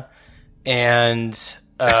 Indiana, and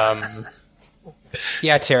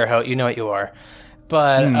yeah, Terre Haute, you know what you are.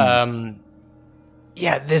 But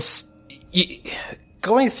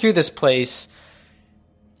going through this place,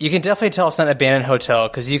 you can definitely tell it's not an abandoned hotel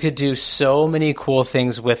because you could do so many cool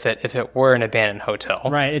things with it if it were an abandoned hotel.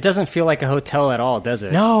 Right. It doesn't feel like a hotel at all, does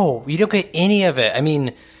it? No, you don't get any of it. I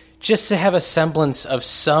mean, just to have a semblance of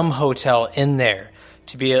some hotel in there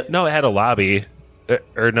to be No, it had a lobby.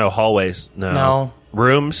 Or no, hallways. No.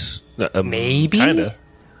 Rooms? Maybe? Kind of.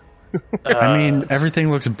 I mean, everything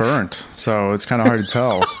looks burnt, so it's kind of hard to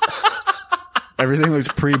tell. Everything looks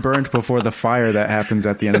pre-burnt before the fire that happens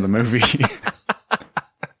at the end of the movie.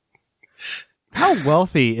 How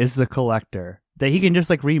wealthy is the collector that he can just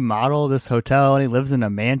like remodel this hotel and he lives in a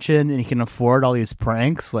mansion and he can afford all these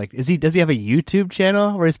pranks? Like, does he have a YouTube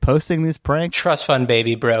channel where he's posting these pranks? Trust fund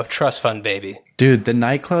baby, bro. Trust fund baby. Dude, the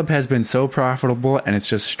nightclub has been so profitable and it's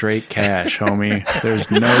just straight cash, homie. There's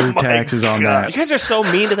no taxes on that. You guys are so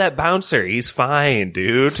mean to that bouncer. He's fine,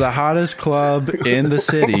 dude. It's the hottest club in the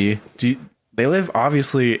city. They live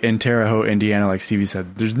obviously in Terre Haute, Indiana, like Stevie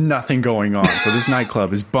said. There's nothing going on. So this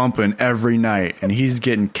nightclub is bumping every night, and he's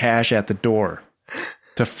getting cash at the door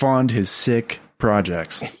to fund his sick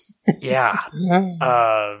projects. Yeah.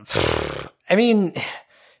 I mean,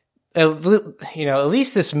 at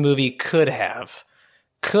least this movie could have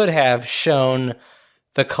shown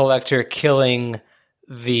the collector killing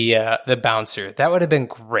the bouncer. That would have been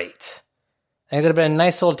great. I think it would have been a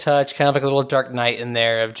nice little touch, kind of like a little Dark Knight in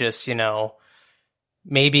there of just,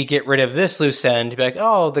 maybe get rid of this loose end to be like,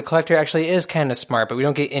 oh, the collector actually is kind of smart, but we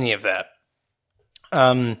don't get any of that.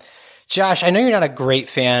 Josh, I know you're not a great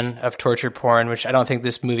fan of torture porn, which I don't think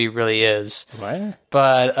this movie really is. What?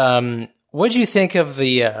 But what did you think of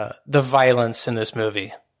the violence in this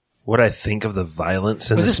movie? What I think of the violence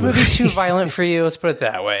in Was this this movie too violent for you? Let's put it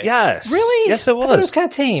that way. Yes. Really? Yes, it I thought it was was. kind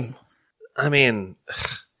of tame. I mean,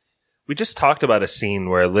 we just talked about a scene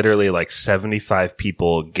where literally like 75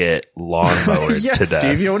 people get lawnmowered to death.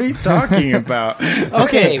 Stevie, what are you talking about?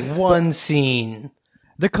 Okay, one scene.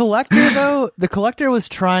 The collector was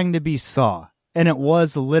trying to be Saw, and it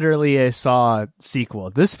was literally a Saw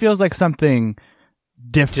sequel. This feels like something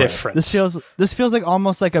different. This feels like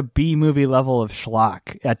almost like a B movie level of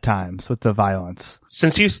schlock at times with the violence.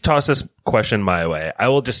 Since you tossed this question my way, I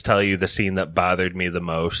will just tell you the scene that bothered me the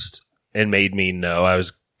most and made me know I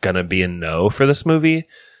was gonna be a no for this movie.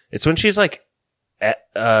 It's when she's like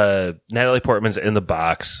Natalie Portman's in the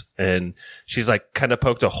box and she's like kind of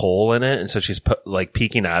poked a hole in it, and so she's like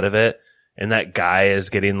peeking out of it, and that guy is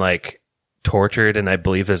getting like tortured, and I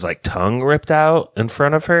believe his like tongue ripped out in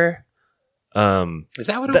front of her. Is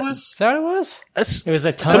that what it was? Is that what it was? It was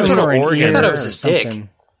a tongue sort of or an organ. ear I thought it was his or dick. something.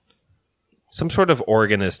 Some sort of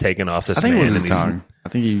organ is taken off this I think man. it was and his he's- tongue. I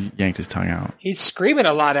think he yanked his tongue out. He's screaming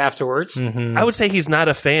a lot afterwards. I would say he's not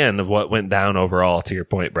a fan of what went down overall, to your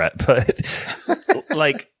point, Brett, but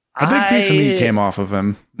like A big piece of meat came off of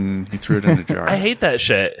him, and he threw it in a jar. I hate that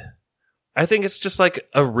shit. I think it's just like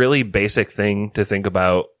a really basic thing to think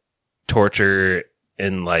about torture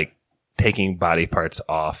and like taking body parts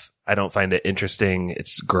off. I don't find it interesting.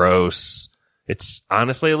 It's gross. It's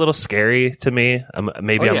honestly a little scary to me.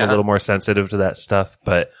 Maybe I'm a little more sensitive to that stuff,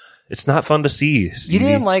 but it's not fun to see. You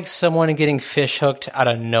didn't like someone getting fish hooked out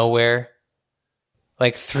of nowhere,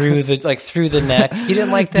 like through the neck. You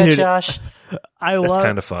didn't like that, Dude. Josh? That's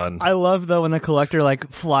kind of fun. I love though when the collector like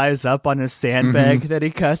flies up on his sandbag that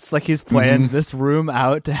he cuts, like he's playing this room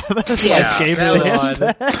out to have a shaved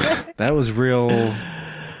sandbag. That was real.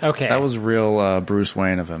 Okay. That was real Bruce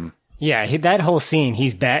Wayne of him. Yeah, that whole scene,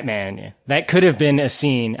 he's Batman. That could have been a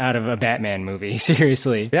scene out of a Batman movie,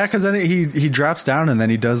 seriously. Yeah, because then he drops down and then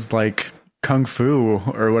he does like kung fu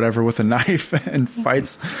or whatever with a knife and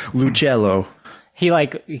fights Lucello.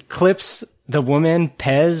 He clips the woman,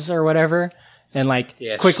 Pez or whatever, and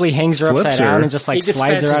Yes. quickly hangs her Flips upside her. down and just slides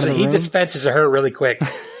her out of the He room. dispenses her really quick.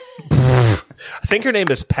 I think her name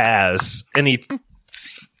is Paz, and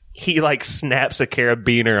he like snaps a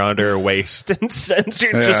carabiner onto her waist and sends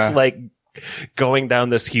her just like going down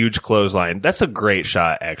this huge clothesline. That's a great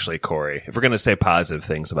shot, actually, Corey. If we're gonna say positive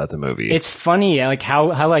things about the movie, It's funny, like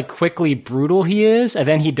how like quickly brutal he is, and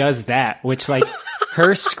then he does that, which like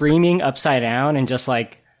her screaming upside down and just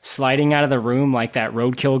like sliding out of the room like that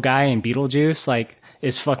roadkill guy in Beetlejuice, like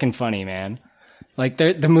is fucking funny, man. Like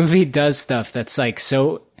the movie does stuff that's like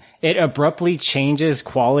so it abruptly changes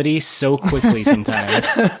quality so quickly sometimes.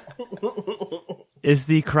 Is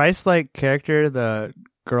the Christ-like character the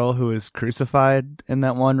girl who is crucified in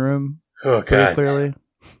that one room? Oh, Very God. clearly.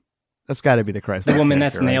 That's got to be the Christ-like The woman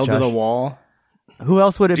that's character, right, nailed to the Josh? wall. Who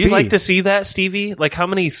else would it Do you be? like to see that, Stevie? Like, how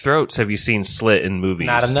many throats have you seen slit in movies?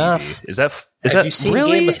 Not enough. Stevie? Is that Have you seen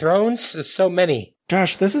really? Game of Thrones? There's so many.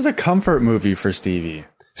 Josh, this is a comfort movie for Stevie.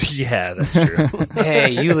 Yeah, that's true.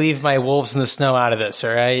 Hey, you leave my wolves in the snow out of this,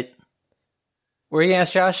 all right? What were you going to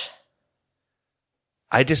ask, Josh?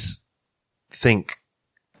 I just think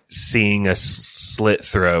seeing a slit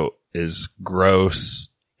throat is gross.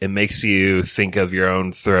 It makes you think of your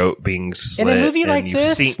own throat being slit. In a movie and like you've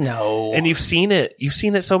this? No. And you've seen it. You've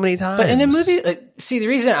seen it so many times. But in a movie, see, the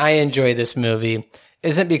reason I enjoy this movie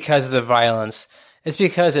isn't because of the violence. It's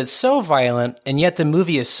because it's so violent, and yet the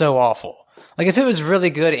movie is so awful. Like, if it was really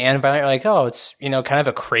good and violent, you're like, oh, it's, you know, kind of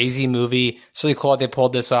a crazy movie. It's really cool that they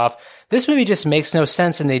pulled this off. This movie just makes no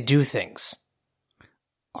sense, and they do things.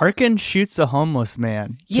 Arkin shoots a homeless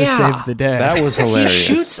man to Yeah. save the day. That was He hilarious.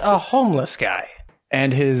 shoots a homeless guy.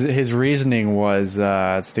 And his reasoning was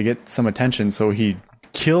it's to get some attention, so he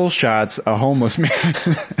kill shots a homeless man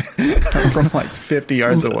from like 50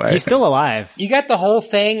 yards away. He's still alive. You got the whole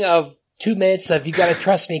thing of 2 minutes of you got to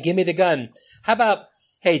trust me, give me the gun. How about,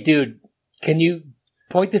 hey, dude, can you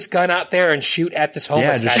point this gun out there and shoot at this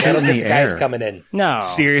homeless Yeah, guy? just That'll shoot in get the the guys air. coming in. No.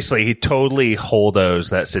 Seriously, he totally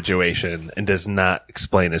holdos that situation and does not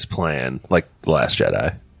explain his plan like The Last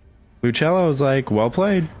Jedi. Lucello was like, well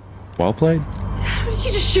played. Well played. Did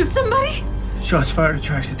you just shoot somebody? Shots fired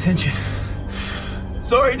attracts attention.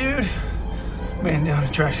 Sorry, dude. Man down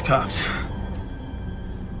attracts cops.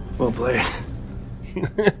 Well played.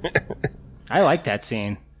 I like that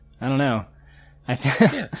scene. I don't know. I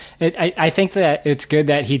think that it's good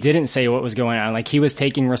that he didn't say what was going on. Like, he was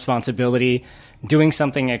taking responsibility, doing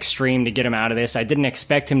something extreme to get him out of this. I didn't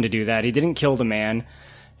expect him to do that. He didn't kill the man.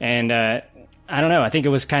 And I don't know. I think it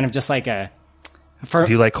was kind of just like a... Do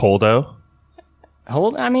you like Holdo?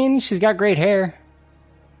 I mean, she's got great hair.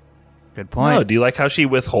 Good point. No, do you like how she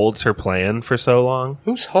withholds her plan for so long?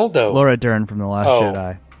 Who's Holdo? Laura Dern from The Last Oh.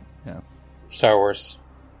 Jedi. Star Wars.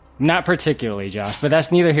 Not particularly, Josh, but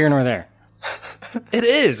that's neither here nor there. It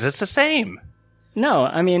is. It's the same. No,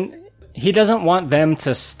 I mean, he doesn't want them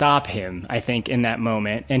to stop him, I think, in that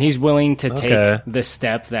moment. And he's willing to Okay. take the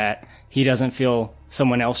step that he doesn't feel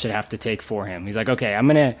someone else should have to take for him. He's like, okay, I'm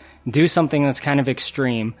going to do something that's kind of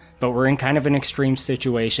extreme, but we're in kind of an extreme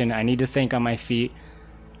situation. I need to think on my feet.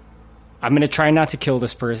 I'm going to try not to kill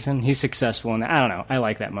this person. He's successful in that. I don't know. I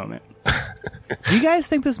like that moment. Do you guys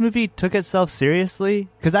think this movie took itself seriously?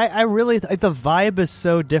 Because I really, like, the vibe is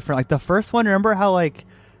so different. Like, the first one, remember how, like,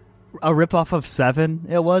 a ripoff of Seven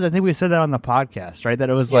it was? I think we said that on the podcast, right? That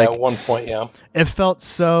it was Yeah, like, at one point, yeah. it felt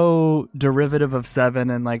so derivative of Seven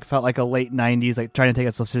and, like, felt like a late 90s, like, trying to take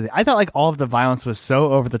itself seriously. I thought, like, all of the violence was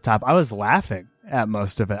so over the top. I was laughing at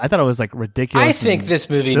most of it. I thought it was, like, ridiculous. I think and this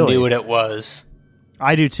movie silly. knew what it was.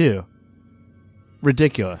 I do too.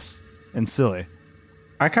 Ridiculous and silly.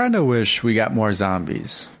 I kind of wish we got more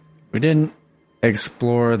zombies. We didn't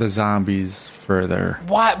explore the zombies further.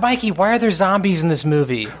 Why, Mikey, why are there zombies in this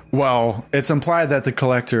movie? Well, it's implied that the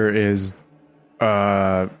collector is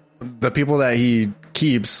the people that he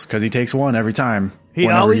keeps, because he takes one every time. He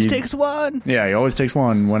Whenever always takes one. Yeah, he always takes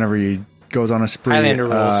one whenever he goes on a spree. Highlander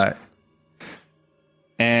rules.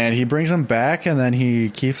 And he brings them back, and then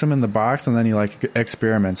he keeps them in the box, and then he like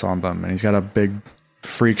experiments on them. And he's got a big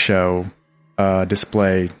freak show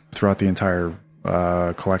display throughout the entire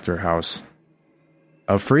collector house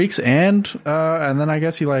of freaks, and then I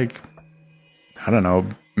guess he, like, I don't know,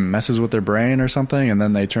 messes with their brain or something, and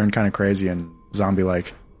then they turn kind of crazy and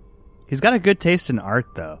zombie-like. He's got a good taste in art,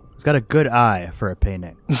 though. He's got a good eye for a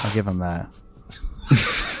painting. I'll give him that.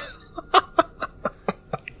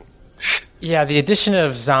 Yeah, the addition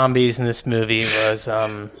of zombies in this movie was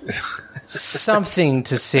something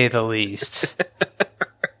to say the least.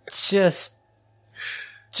 Just,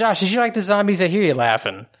 Josh, did you like the zombies? I hear you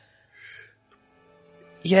laughing.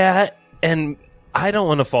 Yeah, and I don't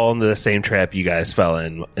want to fall into the same trap you guys fell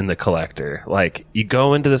in The Collector. Like, you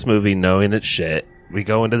go into this movie knowing it's shit. We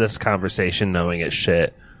go into this conversation knowing it's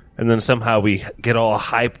shit. And then somehow we get all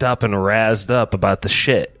hyped up and razzed up about the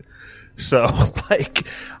shit. So, like,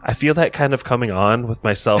 I feel that kind of coming on with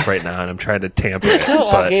myself right now, and I'm trying to tamper it. Still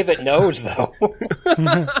all gave it nose, though.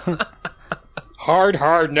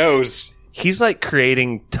 hard nose. He's, like,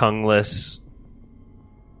 creating tongueless,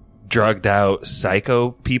 drugged out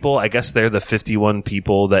psycho people. I guess they're the 51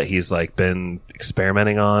 people that he's, like, been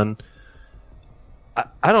experimenting on.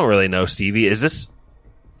 I don't really know, Stevie. Is this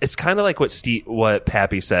it's kind of like what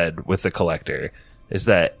Pappy said with the Collector, is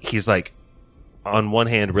that he's like, on one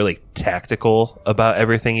hand, really tactical about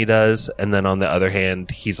everything he does, and then on the other hand,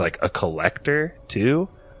 he's like a collector too.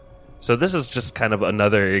 So this is just kind of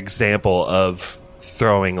another example of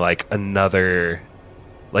throwing like another,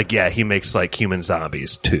 like, yeah, he makes like human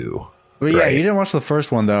zombies too. Well, yeah, you didn't watch the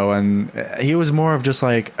first one though, and he was more of just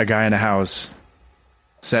like a guy in a house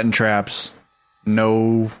setting traps.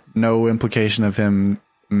 No implication of him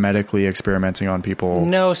medically experimenting on people.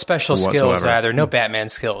 No special skills either. No Batman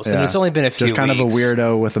skills. Yeah. And it's only been a few Just kind weeks. of a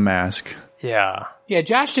weirdo with a mask. Yeah. Yeah,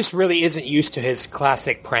 Josh just really isn't used to his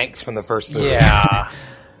classic pranks from the first movie. Yeah.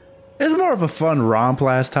 It was more of a fun romp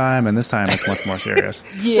last time, and this time it's much more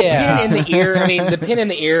serious. Yeah. Pin in the ear. I mean, the pin in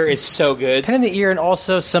the ear is so good. Pin in the ear, and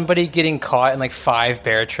also somebody getting caught in like 5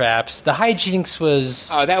 bear traps. The hijinks was...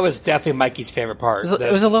 Oh, that was definitely Mikey's favorite part.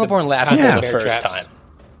 It was a little more laughable the first traps. time.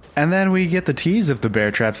 And then we get the tease of the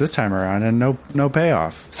bear traps this time around, and no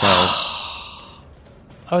payoff. So I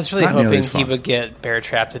was really hoping he would get bear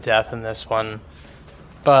trapped to death in this one,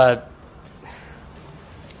 but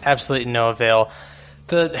absolutely no avail.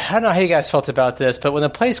 I don't know how you guys felt about this, but when the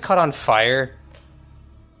place caught on fire,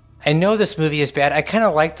 I know this movie is bad. I kind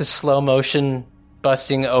of like the slow motion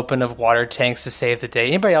busting open of water tanks to save the day.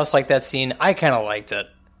 Anybody else like that scene? I kind of liked it.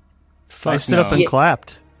 I stood up and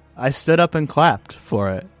clapped. I stood up and clapped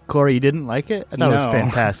for it. Corey, you didn't like it? I thought it was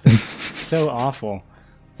fantastic. So awful.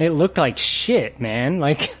 It looked like shit, man.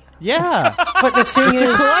 Like, yeah. But the thing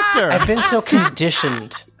is, Collector. I've been so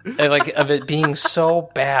conditioned, of it being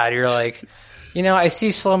so bad. You're like, I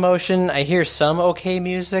see slow motion. I hear some okay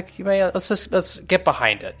music. Let's get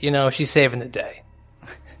behind it. She's saving the day.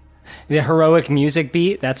 The heroic music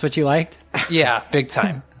beat. That's what you liked? Yeah, big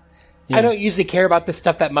time. Yeah. I don't usually care about this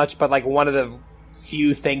stuff that much, but like one of the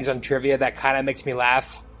few things on trivia that kind of makes me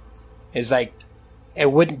laugh is like,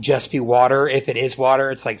 it wouldn't just be water. If it is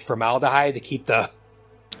water, it's like formaldehyde to keep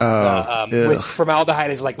which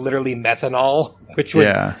formaldehyde is like literally methanol, which would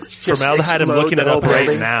formaldehyde. I'm looking it up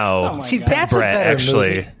right now. See, that's Brett, a better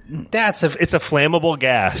actually. movie. It's a flammable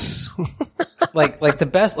gas.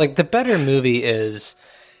 the better movie is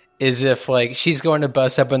if like she's going to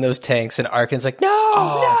bust up in those tanks and Arkin's like,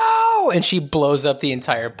 no, and she blows up the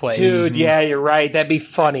entire place. Dude, yeah, you're right. That'd be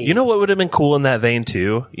funny. You know what would have been cool in that vein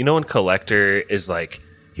too? When Collector is like,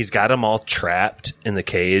 he's got them all trapped in the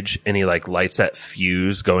cage, and he like lights that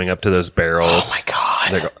fuse going up to those barrels. Oh my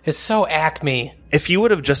god, it's so Acme. If you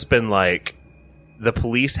would have just been like, the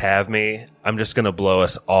police have me, I'm just going to blow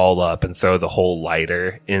us all up and throw the whole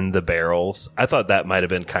lighter in the barrels, I thought that might have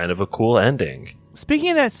been kind of a cool ending. Speaking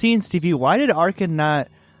of that scene, Stevie, why did Arkin not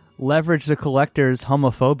leverage the Collector's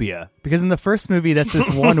homophobia? Because in the first movie, that's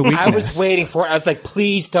his one weakness. I was waiting for it. I was like,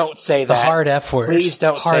 please don't say that. The hard F word. Please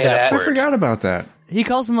don't say that. I forgot about that. He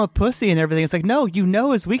calls him a pussy and everything. It's like, no,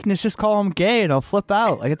 his weakness. Just call him gay and I'll flip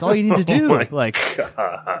out. Like, it's all you need to do.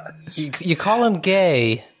 You call him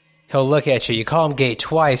gay, he'll look at you. You call him gay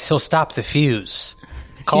twice, he'll stop the fuse.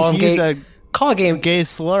 Call him gay. Call a gay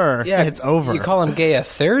slur. Yeah, it's over. You call him gay a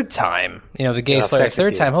third time. The gay slur a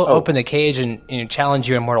third time. He'll open the cage and challenge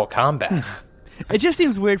you in Mortal Kombat. It just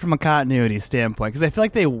seems weird from a continuity standpoint because I feel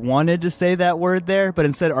like they wanted to say that word there, but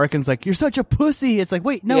instead Arkin's like, "You're such a pussy." It's like,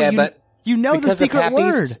 wait, no, you know the secret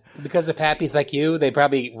word. Because of Pappies like you, they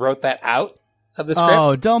probably wrote that out of the script.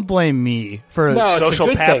 Oh, don't blame me for social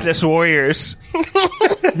Papist warriors.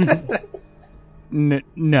 No.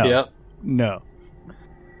 Yeah. No.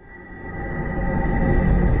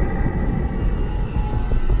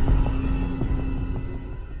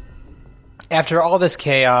 After all this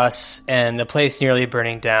chaos and the place nearly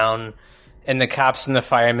burning down and the cops and the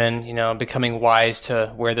firemen, becoming wise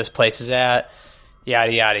to where this place is at,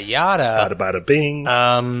 yada, yada, yada. Bada, bada, bing.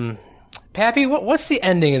 Pappy, what's the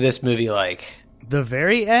ending of this movie like? The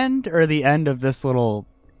very end or the end of this little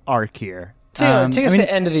arc here? Take us to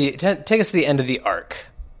the end of the arc.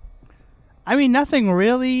 I mean, nothing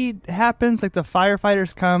really happens. Like, the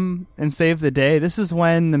firefighters come and save the day. This is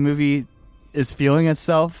when the movie is feeling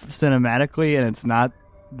itself cinematically, and it's not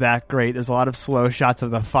that great. There's a lot of slow shots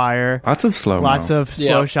of the fire. Lots of slow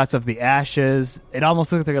shots of the ashes. It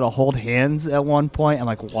almost looks like they're going to hold hands at one point. I'm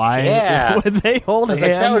like, why would they hold hands?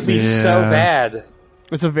 Like, that would be so bad.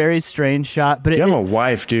 It's a very strange shot. But you have a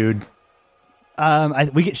wife, dude.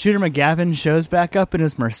 We get Shooter McGavin shows back up in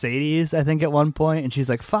his Mercedes, I think, at one point, and she's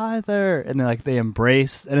like, "Father," and then they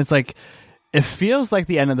embrace, and it's like, it feels like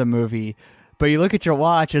the end of the movie. But you look at your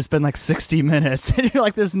watch, it's been 60 minutes, and you're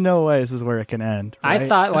like, there's no way this is where it can end. Right? I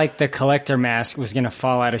thought the Collector mask was going to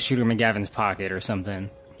fall out of Shooter McGavin's pocket or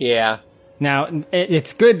something. Yeah. Now,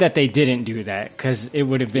 it's good that they didn't do that, because it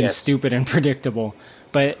would have been stupid and predictable.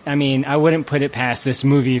 But, I mean, I wouldn't put it past this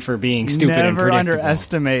movie for being stupid and Never predictable.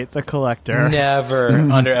 underestimate the collector. Never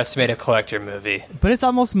underestimate a collector movie. But it's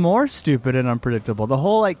almost more stupid and unpredictable. The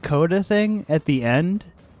whole like coda thing at the end,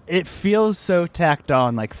 it feels so tacked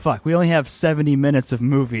on. Like, fuck, we only have 70 minutes of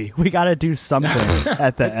movie. We got to do something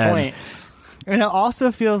at the end. Point. And it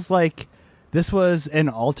also feels like this was an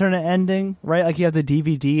alternate ending, right? Like you have the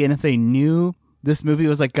DVD, and if they knew this movie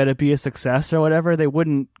was like going to be a success or whatever, they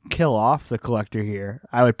wouldn't kill off the collector here,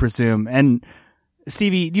 I would presume. And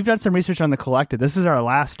Stevie, you've done some research on the collector. This is our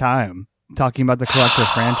last time talking about the collector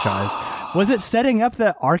franchise. Was it setting up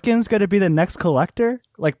that Arkin's going to be the next collector?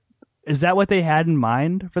 Like, is that what they had in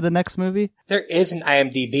mind for the next movie? There is an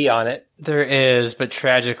IMDb on it. There is, but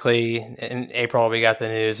tragically, in April we got the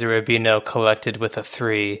news there would be no Collected with a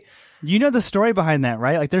 3. You know the story behind that,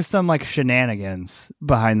 right? Like, there's some like shenanigans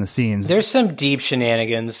behind the scenes. There's some deep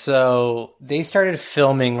shenanigans. So they started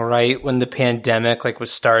filming right when the pandemic like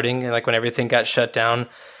was starting, and like when everything got shut down.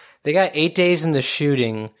 They got 8 days in the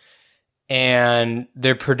shooting, and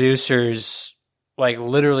their producers like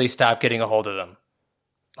literally stopped getting a hold of them.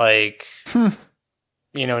 Like,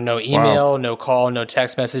 you know, no email, no call, no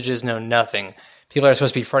text messages, no nothing. People are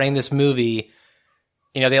supposed to be fronting this movie.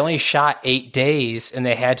 You know, they only shot 8 days, and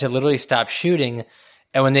they had to literally stop shooting.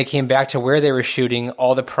 And when they came back to where they were shooting,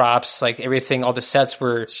 all the props, like everything, all the sets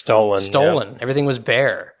were Stolen. Yeah. Everything was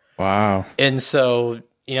bare. Wow. And so,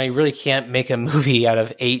 you know, you really can't make a movie out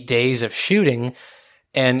of 8 days of shooting.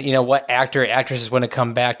 And, you know, what actor or actresses want to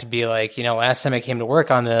come back to be like, you know, last time I came to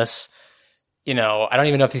work on this, you know, I don't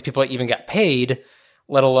even know if these people even got paid,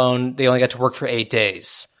 let alone they only got to work for 8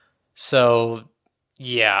 days. So,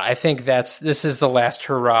 yeah, I think this is the last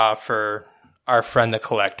hurrah for our friend the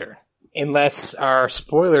collector. Unless our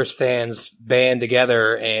Spoilers fans band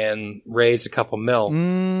together and raise a couple mil.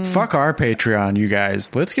 Fuck our Patreon, you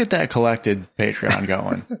guys. Let's get that Collected Patreon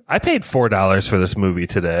going. I paid $4 for this movie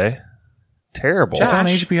today. Terrible. Josh, It's on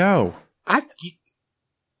HBO.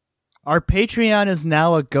 Our Patreon is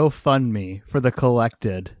now a GoFundMe for the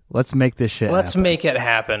collected. Let's make this shit Let's happen. make it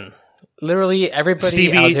happen. Literally, everybody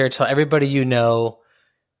Stevie- out there, tell everybody you know,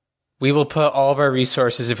 we will put all of our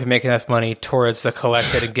resources, if we make enough money, towards the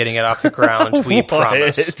collected and getting it off the ground. We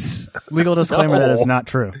promise. Legal disclaimer, that is No. not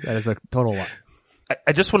true. That is a total lie.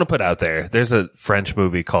 I just want to put out there, there's a French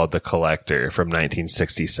movie called The Collector from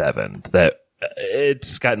 1967 that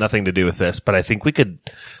it's got nothing to do with this, but I think we could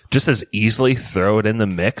just as easily throw it in the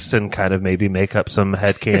mix and kind of maybe make up some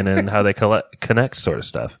headcanon how they connect sort of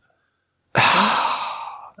stuff.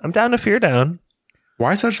 I'm down if you're down.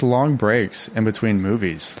 Why such long breaks in between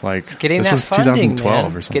movies? Like, Getting this that was funding, 2012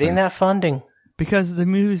 man. or something. Getting that funding. Because the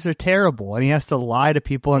movies are terrible, and he has to lie to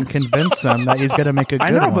people and convince them that he's going to make a good I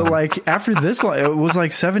know, one. but like after this, like, it was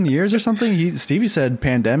like 7 years or something. Stevie said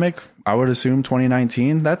pandemic. I would assume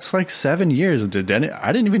 2019. That's like 7 years. I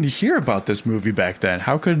didn't even hear about this movie back then.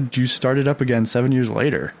 How could you start it up again 7 years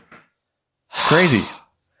later? It's crazy.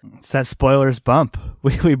 It's that spoilers bump.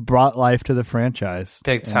 We brought life to the franchise.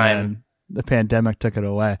 Big and time. then the pandemic took it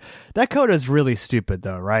away. That coda is really stupid,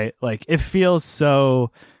 though, right? Like, it feels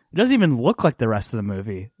so... It doesn't even look like the rest of the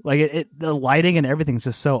movie. Like, the lighting and everything's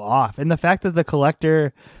just so off. And the fact that the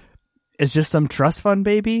collector is just some trust fund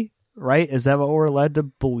baby, right? Is that what we're led to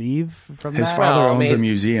believe from His that? father Well, I mean, owns a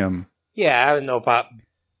museum. Yeah, I don't know about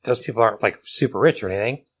those people aren't like super rich or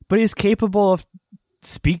anything. But he's capable of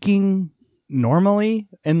speaking normally,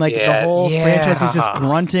 and like the Yeah. whole Yeah. franchise is just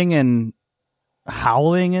grunting and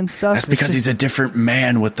howling and stuff. That's because he's a different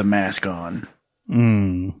man with the mask on.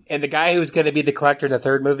 And the guy who's going to be the collector in the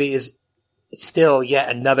third movie is still yet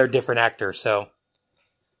another different actor. So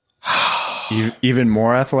Even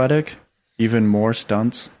more athletic, even more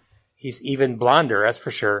stunts. he's even blonder, that's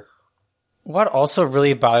for sure. What also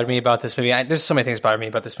really bothered me about this movie, there's so many things bothering me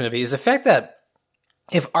about this movie, is the fact that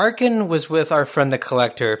if Arkin was with our friend the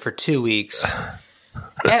collector for 2 weeks,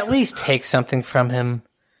 at least take something from him.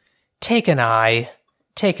 Take an eye,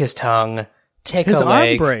 take his tongue, take His a arm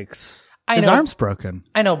leg. breaks. I His know. arm's broken.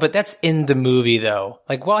 I know, but that's in the movie, though.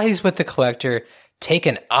 Like, while he's with the collector, take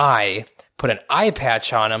an eye, put an eye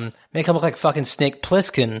patch on him, make him look like fucking Snake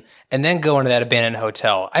Plissken, and then go into that abandoned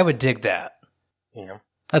hotel. I would dig that. Yeah.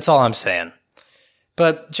 That's all I'm saying.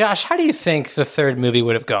 But, Josh, how do you think the third movie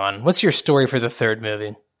would have gone? What's your story for the third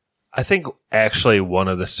movie? I think actually one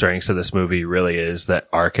of the strengths of this movie really is that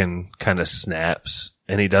Arkin kind of snaps,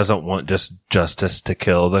 and he doesn't want just justice to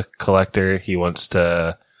kill the collector. He wants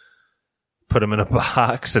to put him in a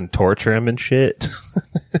box and torture him and shit.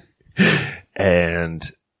 And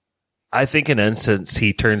I think in instance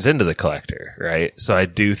he turns into the collector, right? So I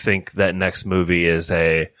do think that next movie is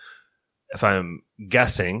if I'm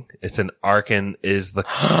guessing it's an Arkin is the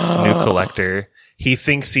new collector. He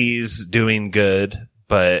thinks he's doing good,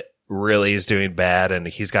 but really is doing bad. And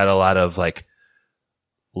he's got a lot of like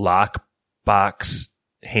lockbox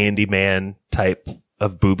handyman type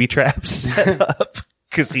of booby traps set up.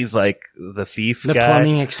 Because he's like the thief The guy.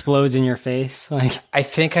 plumbing explodes in your face. Like, I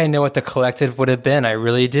think I know what the collective would have been. I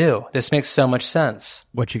really do. This makes so much sense.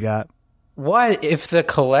 What you got? What if the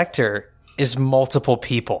collector is multiple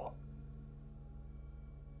people?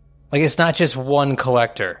 Like, it's not just one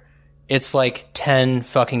collector. It's like 10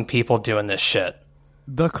 fucking people doing this shit.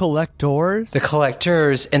 The collectors? The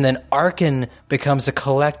collectors, and then Arkin becomes a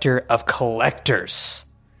collector of collectors.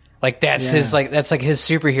 Like, that's his, like, that's like his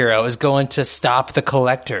superhero is going to stop the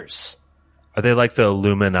collectors. Are they like the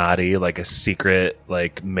Illuminati, like a secret,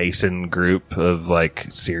 like Mason group of like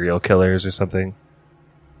serial killers or something?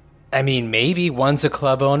 I mean, maybe one's a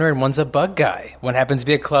club owner and one's a bug guy. One happens to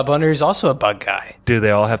be a club owner who's also a bug guy. Do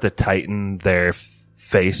they all have to tighten their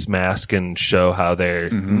face mask and show how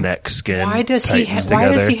their neck skin Why does he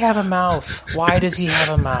have a mouth? Why does he have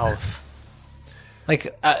a mouth?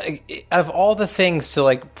 Like, out of all the things to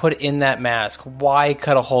like put in that mask, why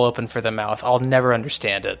cut a hole open for the mouth? I'll never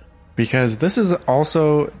understand it. Because this is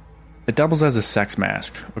also, it doubles as a sex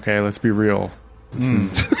mask. Okay, let's be real. This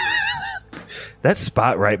is that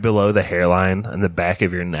spot right below the hairline on the back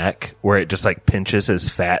of your neck where it just like pinches his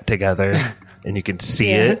fat together and you can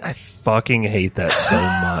see it. I fucking hate that so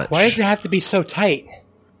much. Why does it have to be so tight?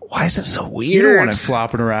 Why is it so weird? You don't want it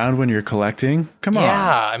flopping around when you're collecting. Come on.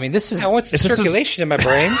 Yeah, I mean, this is... I want some circulation in my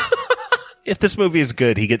brain. If this movie is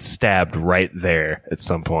good, he gets stabbed right there at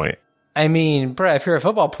some point. I mean, bruh, if you're a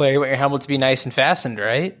football player, you want your helmet to be nice and fastened,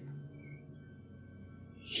 right?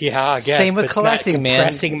 Yeah, I guess. Same with but collecting, it's not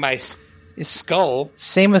compressing my skull.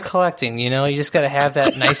 Same with collecting, you know? You just got to have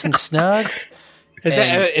that nice and snug.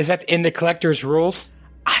 Is that in the collector's rules?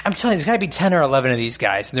 I'm telling you, there's got to be 10 or 11 of these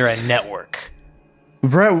guys, and they're a network.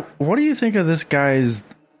 Brett, what do you think of this guy's...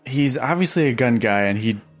 He's obviously a gun guy, and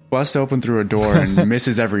he busts open through a door and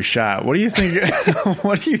misses every shot. What do you think?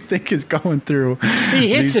 What do you think is going through?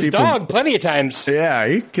 He hits his dog plenty of times. Yeah,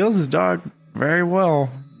 he kills his dog very well.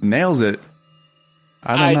 Nails it.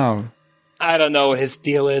 I don't know. I don't know what his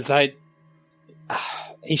deal is.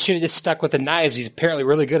 He should have just stuck with the knives. He's apparently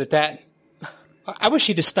really good at that. I wish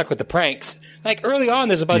he just stuck with the pranks. Like, early on,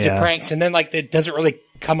 there's a bunch of pranks, and then, like, it doesn't really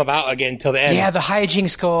come about again until the end. Yeah, the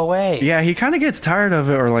hijinks go away. Yeah, he kind of gets tired of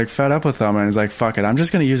it or, like, fed up with them, and he's like, fuck it, I'm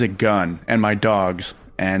just going to use a gun and my dogs,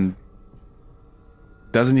 and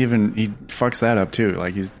doesn't even... He fucks that up, too.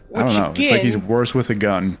 Like, he's... I don't know. It's like he's worse with a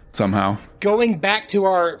gun, somehow. Going back to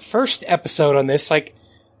our first episode on this, like,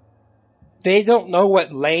 they don't know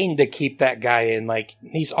what lane to keep that guy in. Like,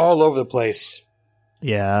 he's all over the place.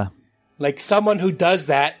 Yeah. Like, someone who does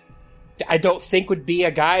that, I don't think would be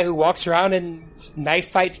a guy who walks around and knife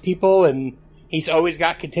fights people, and he's always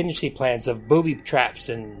got contingency plans of booby traps,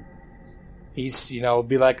 and he's, you know,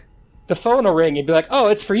 be like, the phone will ring, and be like, oh,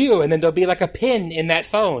 it's for you, and then there'll be like a pin in that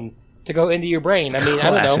phone to go into your brain. I mean,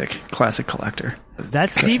 I don't know. Classic collector.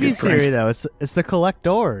 That's Stevie's theory, though. It's the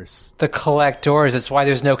collectors. The collectors. It's why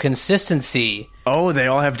there's no consistency. Oh, they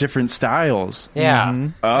all have different styles. Yeah. Mm-hmm.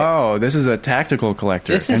 Oh, this is a tactical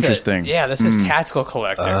collector. This is interesting. this is tactical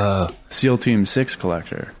collector. SEAL Team 6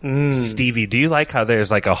 collector. Stevie, do you like how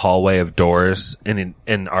there's like a hallway of doors and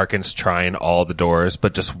Arkin's trying all the doors,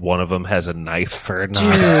 but just one of them has a knife for a knife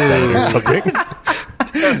instead or something?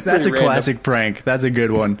 That's a classic prank. That's a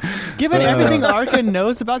good one. Given everything Arkin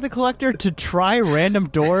knows about the collector, to try random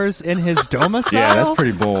doors in his domicile? Yeah, that's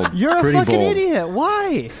pretty bold. You're pretty a fucking bold. idiot.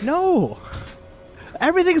 Why? No.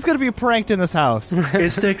 Everything's going to be pranked in this house. It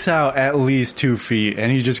sticks out at least 2 feet,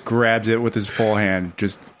 and he just grabs it with his full hand,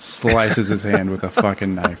 just slices his hand with a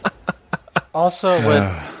fucking knife. Also,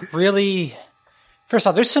 what really... First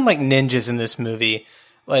off, there's some, like, ninjas in this movie.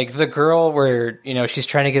 Like, the girl where, you know, she's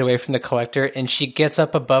trying to get away from the collector, and she gets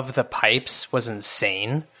up above the pipes was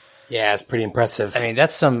insane. Yeah, it's pretty impressive. I mean,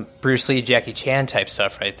 that's some Bruce Lee, Jackie Chan type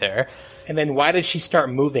stuff right there. And then why did she start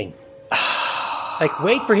moving? Like,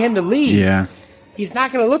 wait for him to leave. Yeah. He's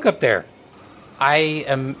not going to look up there.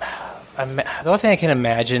 The only thing I can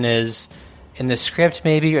imagine is in the script,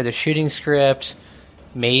 maybe, or the shooting script,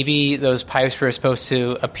 maybe those pipes were supposed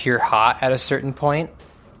to appear hot at a certain point,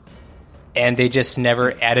 and they just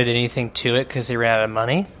never added anything to it because they ran out of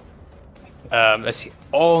money. That's the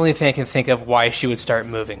only thing I can think of why she would start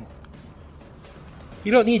moving.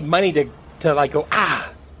 You don't need money to like go,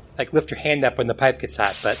 like lift your hand up when the pipe gets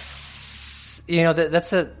hot, but... You know,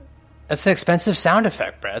 that's an expensive sound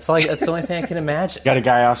effect, Brad. That's the only thing I can imagine. Got a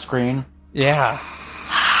guy off screen? Yeah.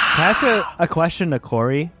 Can I ask a question to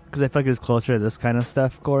Corey? because I feel like it's closer to this kind of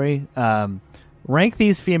stuff, Corey. Rank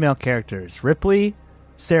these female characters: Ripley,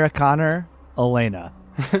 Sarah Connor, Elena.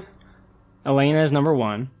 Elena is number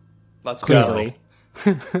 1. Let's Easily.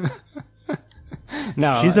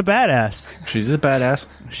 No, She's a badass. She's a badass.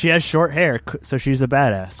 She has short hair, so she's a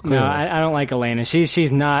badass. No, clearly. I don't like Elena.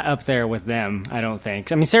 She's not up there with them, I don't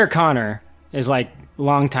think. I mean, Sarah Connor is like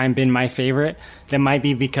long time been my favorite. That might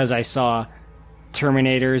be because I saw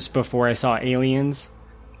Terminators before I saw Aliens.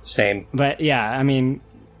 Same. But yeah, I mean,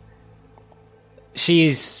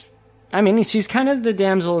 she's kind of the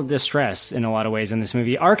damsel of distress in a lot of ways in this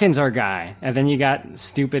movie. Arkin's our guy, and then you got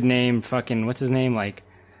stupid name, fucking what's his name, like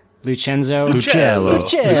Lucenzo. Lucello.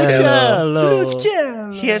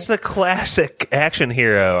 He has the classic action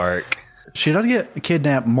hero arc. She does get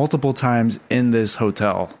kidnapped multiple times in this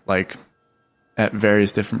hotel, like at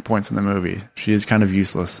various different points in the movie. She is kind of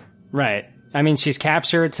useless. Right. I mean, she's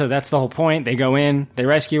captured, so that's the whole point. They go in, they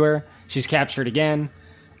rescue her. She's captured again.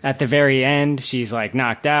 At the very end, she's like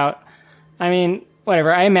knocked out. I mean,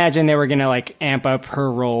 whatever. I imagine they were gonna like amp up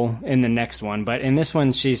her role in the next one, but in this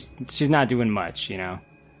one, she's not doing much. You know.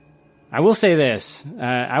 I will say this: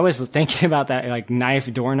 I was thinking about that like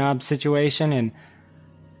knife doorknob situation, and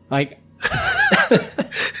like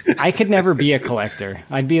I could never be a collector.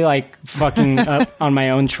 I'd be like fucking up on my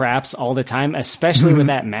own traps all the time, especially with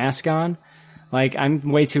that mask on. Like I'm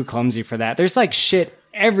way too clumsy for that. There's like shit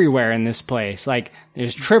everywhere in this place. Like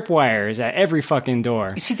there's tripwires at every fucking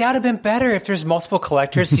door. You see, that would have been better if there's multiple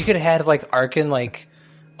collectors. You could have had like Arkin like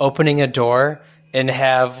opening a door and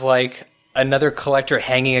have like another collector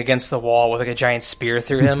hanging against the wall with like a giant spear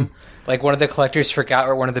through him. Like one of the collectors forgot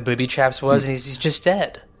where one of the booby traps was, and he's just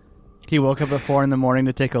dead. He woke up at 4 a.m.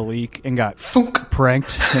 to take a leak and got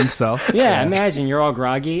pranked himself. Yeah, imagine you're all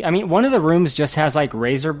groggy. I mean, one of the rooms just has like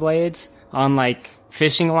razor blades on like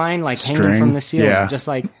fishing line, like hanging from the ceiling. Yeah. Just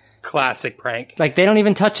like Classic prank. Like they don't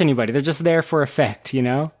even touch anybody. They're just there for effect, you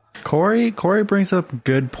know? Corey brings up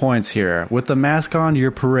good points here. With the mask on,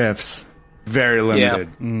 your periffs very limited.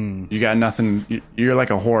 Yeah. You got nothing. You're like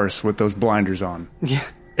a horse with those blinders on. Yeah.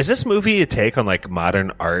 Is this movie a take on like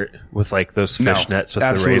modern art with like those No, fishnets with the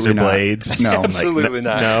absolutely razor not. blades? No. Absolutely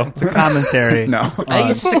not. No. It's a commentary. No. I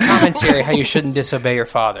think it's just a commentary how you shouldn't disobey your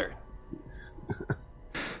father.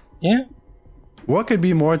 Yeah. What could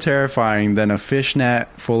be more terrifying than a fishnet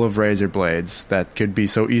full of razor blades that could be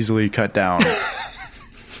so easily cut down?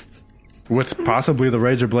 With possibly the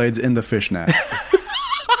razor blades in the fishnet.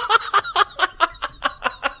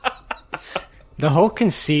 The whole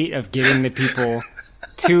conceit of getting the people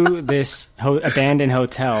to this abandoned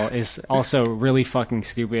hotel is also really fucking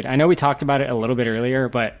stupid. I know we talked about it a little bit earlier,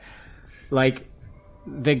 but like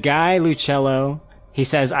the guy Lucello, he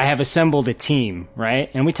says, I have assembled a team, right?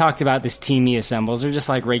 And we talked about this team he assembles. They're just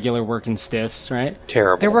like regular working stiffs, right?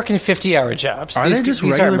 Terrible. They're working 50-hour jobs. Are they just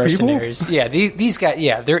regular aren't people? mercenaries. Yeah, these guys.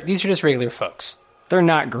 Yeah, these are just regular folks. They're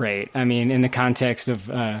not great. I mean, in the context of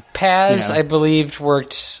Paz, Yeah. I believed,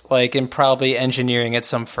 worked like in probably engineering at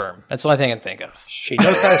some firm. That's the only thing I can think of. She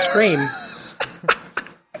knows how to scream.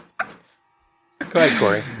 Go ahead,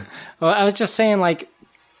 Corey. Well, I was just saying, like,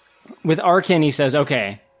 with Arkin, he says,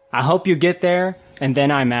 okay, I hope you get there, and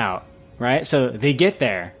then I'm out, right? So they get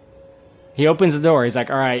there. He opens the door. He's like,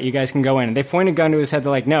 all right, you guys can go in. And they point a gun to his head.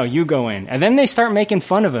 They're like, no, you go in. And then they start making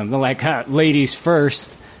fun of him. They're like, ladies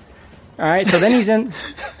first. All right, so then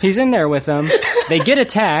he's in there with them. They get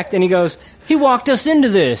attacked, and he goes, he walked us into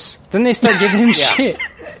this. Then they start giving him shit.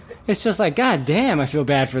 It's just like, God damn, I feel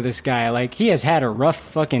bad for this guy. Like, he has had a rough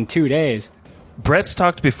fucking 2 days. Brett's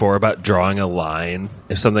talked before about drawing a line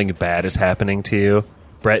if something bad is happening to you.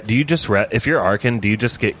 Brett, do you just if you're Arkin, do you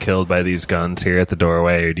just get killed by these guns here at the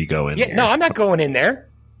doorway, or do you go in? Yeah, here? no, I'm not going in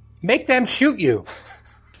there. Make them shoot you.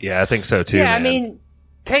 Yeah, I think so too. Yeah, man.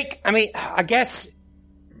 I guess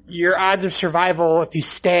your odds of survival if you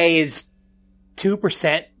stay is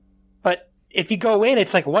 2%, but if you go in,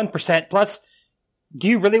 it's like 1%. Plus, do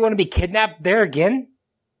you really want to be kidnapped there again?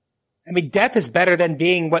 I mean, death is better than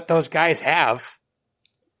being what those guys have.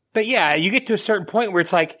 But yeah, you get to a certain point where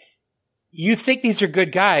it's like, you think these are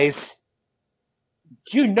good guys.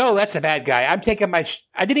 You know that's a bad guy. I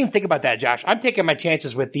didn't even think about that, Josh. I'm taking my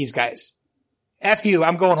chances with these guys. F you,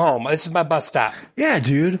 I'm going home. This is my bus stop. Yeah,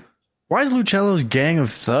 dude. Why is Lucello's gang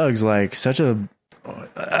of thugs like such a...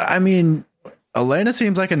 I mean, Elena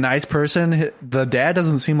seems like a nice person. The dad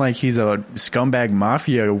doesn't seem like he's a scumbag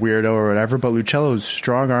mafia weirdo or whatever, but Lucello's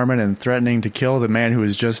strong-arming and threatening to kill the man who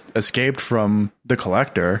has just escaped from the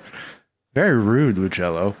Collector. Very rude,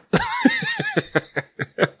 Lucello.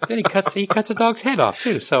 Then he cuts a dog's head off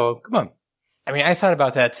too. So come on. I mean, I thought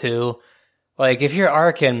about that too. Like, if you're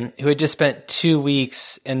Arkin, who had just spent 2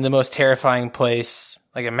 weeks in the most terrifying place,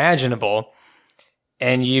 like, imaginable,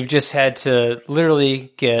 and you've just had to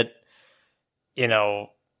literally get,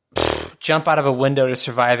 jump out of a window to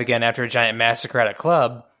survive again after a giant massacre at a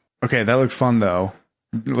club. Okay, that looked fun, though.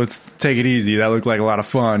 Let's take it easy. That looked like a lot of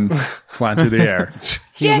fun, flying through the air.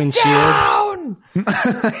 Human shield.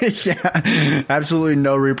 Yeah, absolutely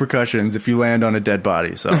no repercussions if you land on a dead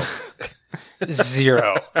body, so...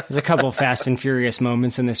 Zero. There's a couple Fast and Furious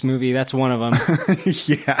moments in this movie. That's one of them.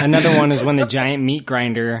 Yeah. Another one is when the giant meat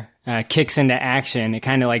grinder kicks into action. It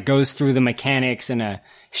kind of like goes through the mechanics in a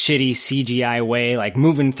shitty CGI way, like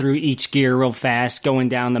moving through each gear real fast, going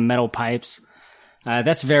down the metal pipes.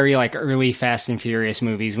 That's very like early Fast and Furious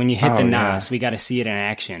movies. When you hit the NOS, we got to see it in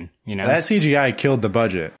action. That CGI killed the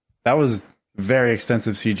budget. That was very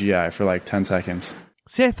extensive CGI for like 10 seconds.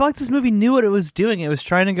 See, I feel like this movie knew what it was doing. It was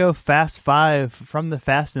trying to go Fast 5 from the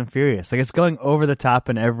Fast and Furious. Like, it's going over the top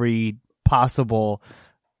in every possible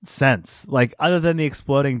sense. Like, other than the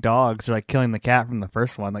exploding dogs or, like, killing the cat from the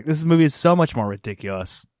first one. Like, this movie is so much more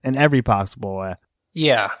ridiculous in every possible way.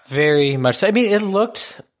 Yeah, very much so. I mean, it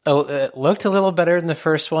looked a little better than the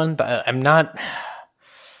first one, but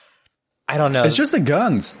I don't know. It's just the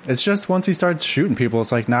guns. It's just once he starts shooting people,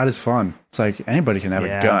 it's like not as fun. It's like anybody can have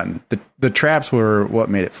a gun. The traps were what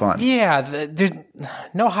made it fun. Yeah, there's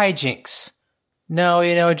no hijinks.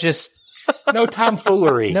 No, just no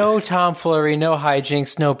tomfoolery. No tomfoolery, no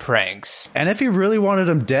hijinks, no pranks. And if he really wanted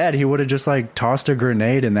him dead, he would have just like tossed a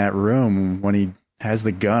grenade in that room when he has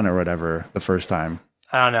the gun or whatever the first time.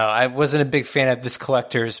 I don't know. I wasn't a big fan of this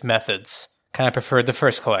collector's methods. Kind of preferred the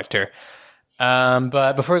first collector.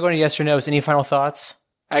 But before we go into yes or no's, any final thoughts?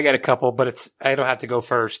 I got a couple, but I don't have to go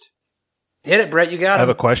first. Hit it, Brett. You got it. I have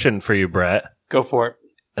a question for you, Brett. Go for it.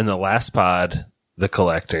 In the last pod, the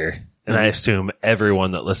collector, and I assume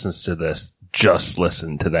everyone that listens to this just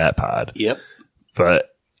listened to that pod. Yep. But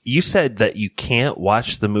you said that you can't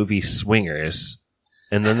watch the movie Swingers,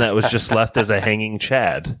 and then that was just left as a hanging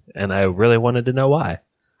Chad, and I really wanted to know why.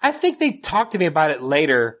 I think they talked to me about it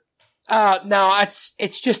later. No,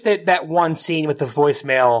 it's just that one scene with the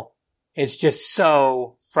voicemail is just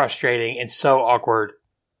so frustrating and so awkward.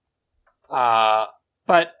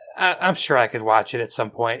 But I'm sure I could watch it at some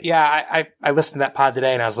point. Yeah, I listened to that pod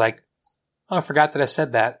today and I was like, oh, I forgot that I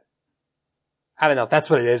said that. I don't know. That's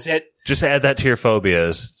what it is. Just add that to your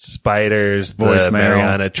phobias. Spiders, voicemail. The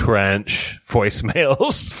Mariana Trench,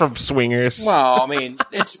 voicemails from Swingers. Well, I mean,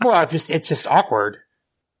 it's just awkward.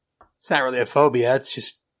 It's not really a phobia. It's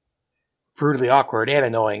just brutally awkward and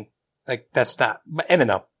annoying. Like, that's not, but I don't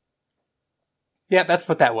know. Yeah, that's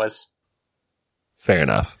what that was. Fair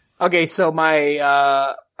enough. Okay, so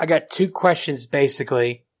I got two questions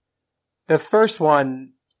basically. The first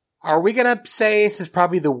one, are we gonna say this is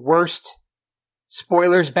probably the worst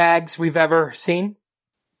spoilers bags we've ever seen?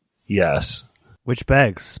 Yes. Which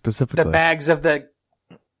bags specifically? The bags of the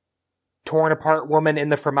torn apart woman in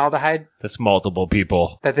the formaldehyde? That's multiple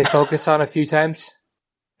people. That they focus on a few times?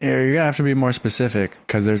 Yeah, you're going to have to be more specific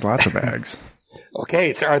because there's lots of bags.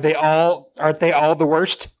 Okay, so aren't they all the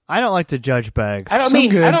worst? I don't like to judge bags. I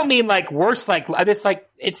don't mean like worse, like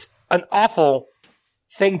it's an awful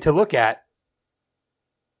thing to look at.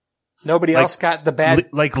 Nobody else got the bad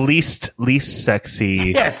least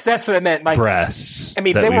sexy. Yes, that's what I meant. Like breasts. I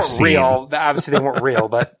mean, they weren't real. Obviously, they weren't real,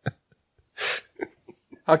 but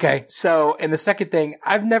okay. So, and the second thing,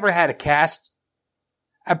 I've never had a cast.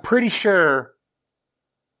 I'm pretty sure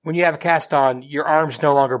when you have a cast on, your arm's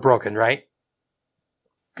no longer broken, right?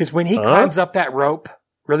 Because when he climbs up that rope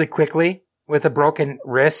really quickly with a broken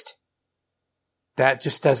wrist, that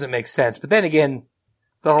just doesn't make sense. But then again,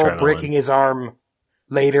 the whole breaking his arm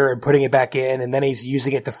later and putting it back in, and then he's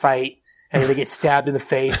using it to fight, and then he gets stabbed in the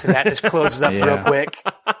face, and that just closes up real quick.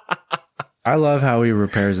 I love how he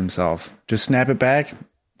repairs himself. Just snap it back.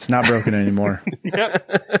 It's not broken anymore.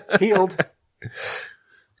 Yep. Healed.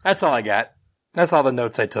 That's all I got. That's all the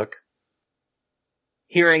notes I took.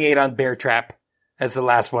 Hearing aid on Bear Trap as the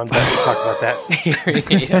last one, but we talked about that.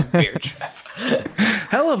 Hearing aid on Bear Trap.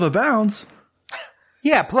 Hell of a bounce.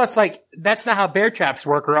 Yeah, plus, like, that's not how bear traps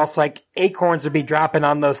work, or else, like, acorns would be dropping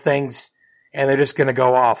on those things, and they're just gonna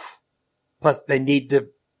go off. Plus, they need to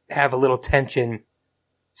have a little tension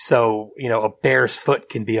so, you know, a bear's foot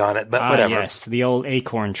can be on it, but whatever. Yes, the old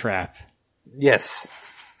acorn trap. Yes.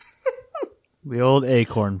 The old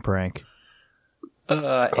acorn prank.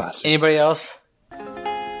 Classic. Anybody else?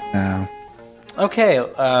 No. Okay,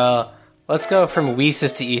 let's go from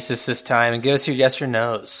Weesis to Easis this time, and give us your yes or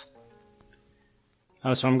no's.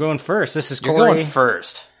 Oh, so I'm going first. This is Corey. You're going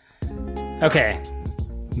first. Okay.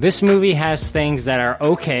 This movie has things that are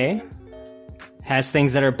okay, has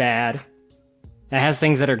things that are bad, it has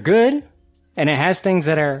things that are good, and it has things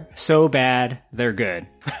that are so bad they're good.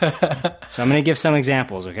 So I'm going to give some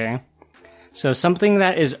examples, okay? So something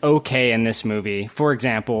that is okay in this movie, for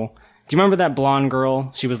example, do you remember that blonde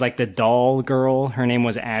girl? She was like the doll girl. Her name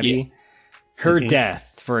was Abby. Yeah. Her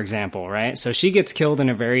death, for example, right? So she gets killed in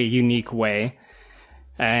a very unique way.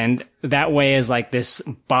 And that way is like this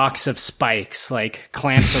box of spikes, like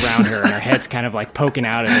clamps around her, and her head's kind of like poking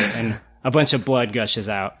out of it, and a bunch of blood gushes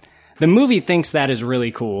out. The movie thinks that is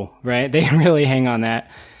really cool, right? They really hang on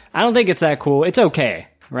that. I don't think it's that cool. It's okay,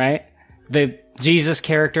 right? The Jesus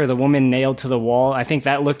character, the woman nailed to the wall, I think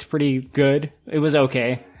that looked pretty good. It was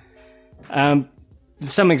okay.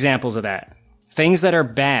 Some examples of that. Things that are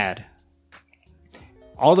bad.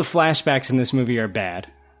 All the flashbacks in this movie are bad.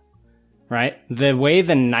 Right? The way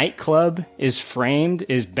the nightclub is framed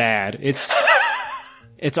is bad. It's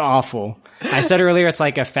awful. I said earlier it's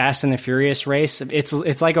like a Fast and the Furious race.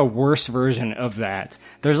 It's like a worse version of that.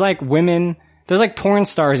 There's like porn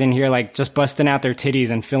stars in here like just busting out their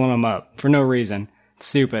titties and filling them up for no reason. It's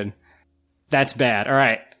stupid. That's bad. All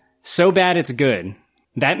right. So bad it's good.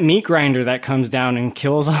 That meat grinder that comes down and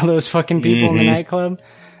kills all those fucking people in the nightclub.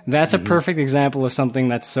 That's a perfect example of something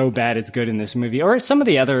that's so bad it's good in this movie. Or some of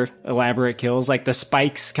the other elaborate kills, like the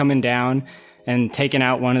spikes coming down and taking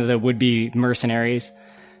out one of the would-be mercenaries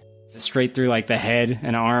straight through like the head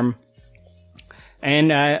and arm.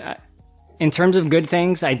 And in terms of good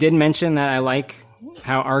things, I did mention that I like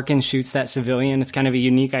how Arkin shoots that civilian. It's kind of a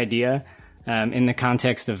unique idea in the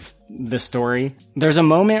context of the story. There's a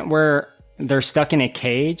moment where they're stuck in a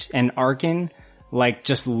cage and Arkin like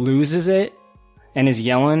just loses it and is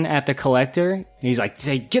yelling at the Collector. He's like,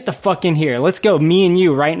 "Say, get the fuck in here. Let's go, me and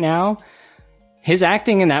you, right now." His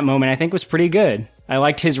acting in that moment, I think, was pretty good. I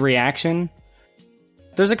liked his reaction.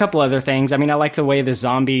 There's a couple other things. I mean, I like the way the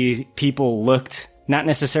zombie people looked. Not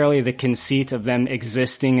necessarily the conceit of them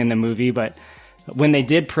existing in the movie, but when they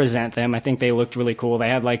did present them, I think they looked really cool. They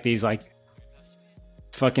had like these like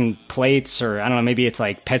fucking plates, or I don't know, maybe it's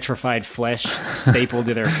like petrified flesh stapled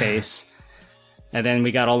to their face. And then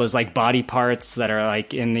we got all those like body parts that are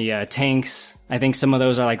like in the tanks. I think some of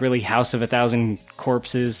those are like really House of a Thousand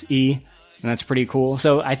Corpses-y, and that's pretty cool.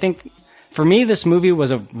 So I think for me, this movie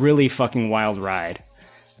was a really fucking wild ride.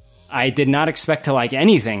 I did not expect to like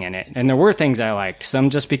anything in it, and there were things I liked. Some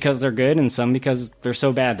just because they're good, and some because they're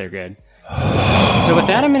so bad they're good. So with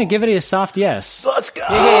that, I'm going to give it a soft yes. Let's go!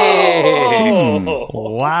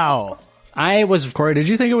 Wow. Corey, did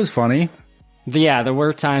you think it was funny? Yeah, there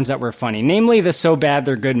were times that were funny. Namely, the so bad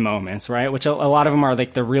they're good moments, right? Which a lot of them are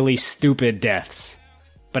like the really stupid deaths.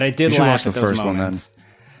 But I did laugh at those moments.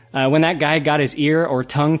 When that guy got his ear or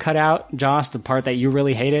tongue cut out, Josh, the part that you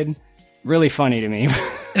really hated, really funny to me.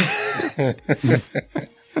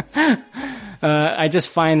 I just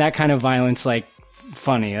find that kind of violence like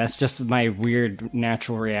funny. That's just my weird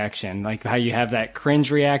natural reaction. Like how you have that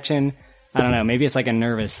cringe reaction. I don't know, maybe it's like a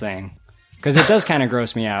nervous thing. Because it does kind of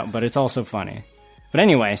gross me out, but it's also funny. But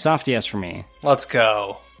anyway, soft yes for me. Let's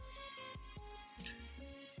go.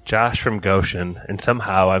 Josh from Goshen, and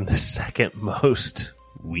somehow I'm the second most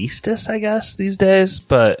Weestus, I guess, these days.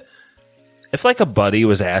 But if like a buddy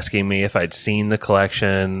was asking me if I'd seen the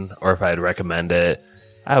collection or if I'd recommend it,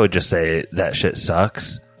 I would just say that shit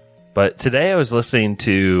sucks. But today I was listening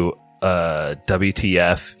to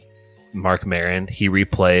WTF Mark Maron. He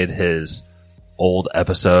replayed his old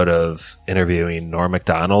episode of interviewing Norm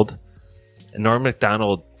Macdonald. And Norm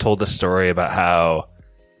Macdonald told a story about how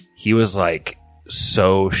he was like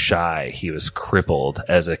so shy. He was crippled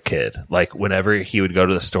as a kid. Like whenever he would go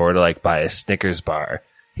to the store to like buy a Snickers bar,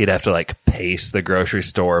 he'd have to like pace the grocery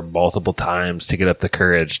store multiple times to get up the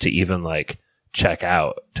courage to even like check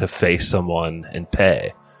out, to face someone and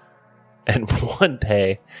pay. And one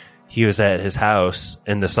day he was at his house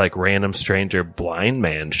and this like random stranger blind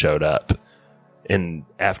man showed up. And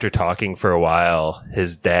after talking for a while,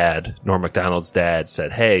 his dad, Norm Macdonald's dad,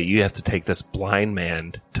 said, "Hey, you have to take this blind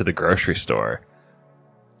man to the grocery store."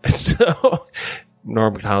 And so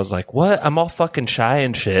Norm Macdonald's like, "What? I'm all fucking shy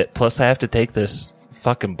and shit. Plus I have to take this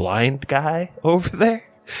fucking blind guy over there?"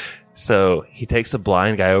 So he takes a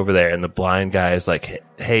blind guy over there, and the blind guy is like,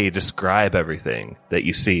 "Hey, describe everything that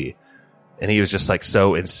you see." And he was just like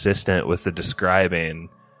so insistent with the describing,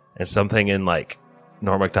 and something in like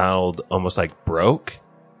Norm Macdonald almost like broke,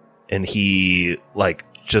 and he like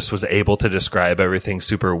just was able to describe everything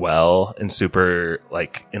super well and super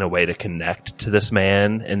like in a way to connect to this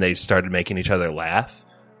man, and they started making each other laugh,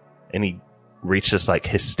 and he reached this like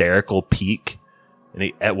hysterical peak, and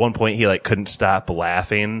he, at one point he like couldn't stop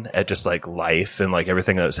laughing at just like life and like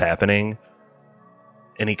everything that was happening.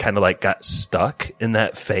 and he kind of like got stuck in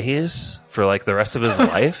that phase for like the rest of his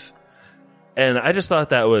life. And I just thought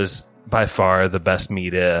that was by far the best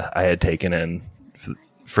media I had taken in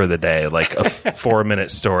for the day, like a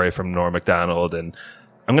 4-minute story from Norm Macdonald. And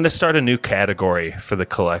I'm going to start a new category for the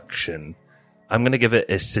collection. I'm going to give it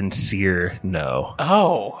a sincere no.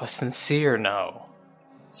 Oh, a sincere no.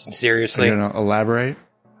 Seriously? You're going to elaborate?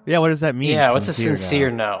 Yeah, what does that mean? Yeah, what's a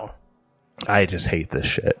sincere no? I just hate this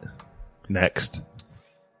shit. Next.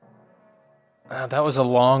 That was a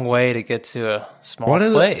long way to get to a small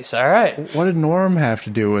place. All right. What did Norm have to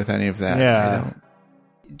do with any of that? Yeah.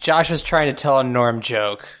 Josh was trying to tell a Norm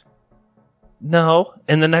joke. No.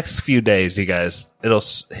 In the next few days, you guys, it'll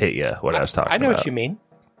hit you what I was talking about. I know what you mean.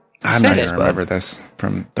 I'm not going to remember this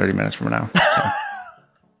from 30 minutes from now. So.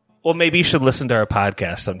 Well, maybe you should listen to our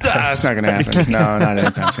podcast sometime. That's not going to happen. No, not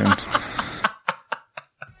anytime soon.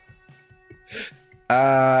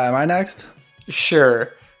 Am I next?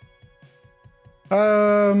 Sure.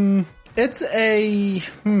 It's a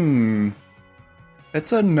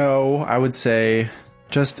it's a no, I would say.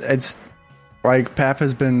 Just, it's like Pap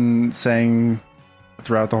has been saying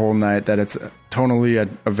throughout the whole night that it's tonally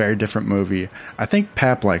a very different movie. I think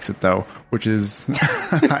Pap likes it though, which is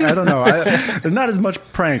I don't know. There's not as much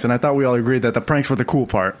pranks, and I thought we all agreed that the pranks were the cool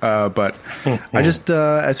part. But I just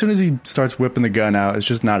as soon as he starts whipping the gun out, it's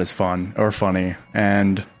just not as fun or funny.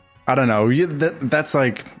 And I don't know. That's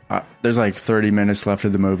like there's like 30 minutes left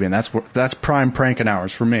of the movie, and that's prime pranking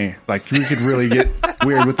hours for me. Like you could really get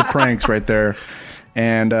weird with the pranks right there.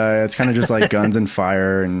 And it's kind of just like guns and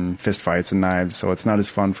fire and fist fights and knives, so it's not as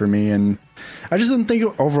fun for me. And I just didn't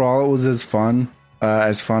think overall it was as fun,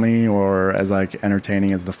 as funny, or as like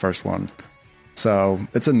entertaining as the first one. So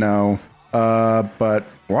it's a no. But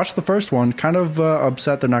watch the first one. Kind of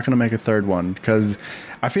upset they're not going to make a third one, because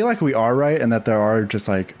I feel like we are right, and that there are just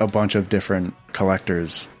like a bunch of different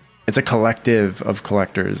collectors. It's a collective of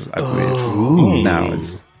collectors, I believe. Ooh. Now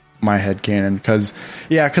is my headcanon, because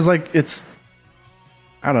like it's.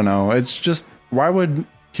 I don't know. It's just, why would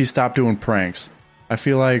he stop doing pranks? I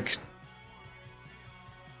feel like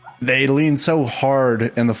they lean so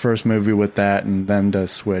hard in the first movie with that, and then to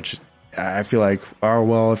switch. I feel like, oh,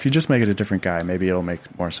 well, if you just make it a different guy, maybe it'll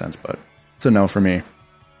make more sense, but it's a no for me.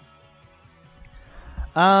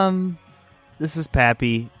 This is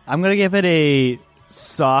Pappy. I'm going to give it a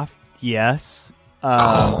soft yes.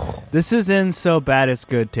 This is in so bad it's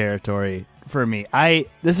good territory. For me,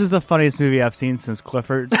 this is the funniest movie I've seen since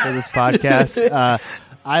Clifford for this podcast.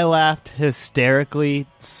 I laughed hysterically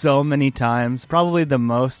so many times, probably the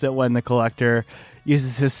most at when the collector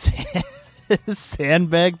uses his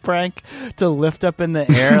sandbag prank to lift up in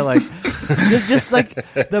the air. Like, just like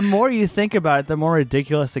the more you think about it, the more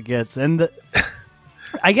ridiculous it gets. And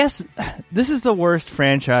I guess this is the worst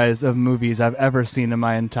franchise of movies I've ever seen in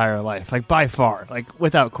my entire life, like by far, like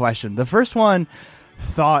without question. The first one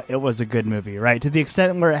thought it was a good movie, right? To the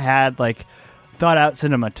extent where it had like thought out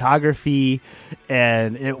cinematography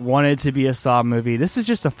and it wanted to be a Saw movie. This is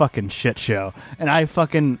just a fucking shit show, and I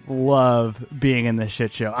fucking love being in this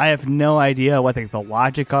shit show. I have no idea what the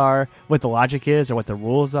logic is or what the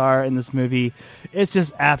rules are in this movie. It's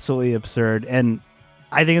just absolutely absurd, and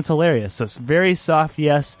I think it's hilarious. So it's very soft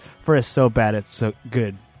yes for a so bad it's so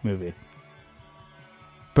good movie.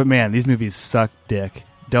 But man, these movies suck dick.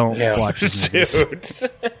 Don't watch these movies.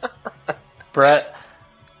 Brett?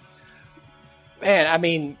 Man, I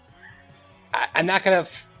mean, I'm not going to...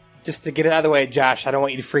 Just to get it out of the way, Josh, I don't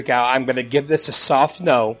want you to freak out. I'm going to give this a soft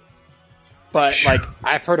no. But, like,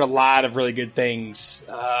 I've heard a lot of really good things.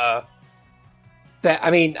 I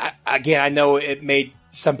know it made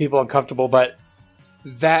some people uncomfortable, but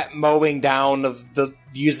that mowing down of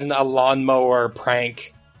using a lawnmower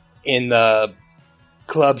prank in the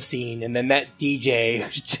club scene, and then that DJ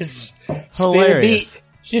just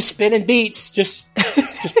spinning beats, just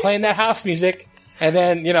playing that house music, and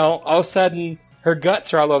then all of a sudden her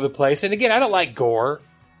guts are all over the place. And again, I don't like gore.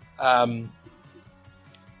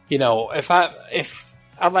 If I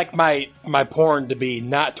like my porn to be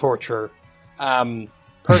not torture,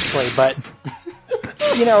 personally, but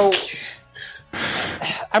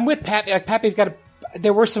I'm with Pappy. Like, Pappy's got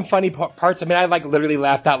there were some funny parts. I mean, I literally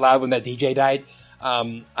laughed out loud when that DJ died.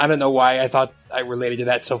 I don't know why I thought I related to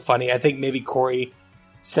that so funny. I think maybe Corey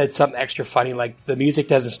said something extra funny, like the music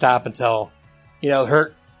doesn't stop until,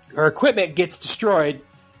 her equipment gets destroyed,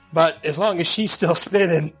 but as long as she's still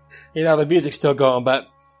spinning, the music's still going. But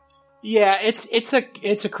yeah, it's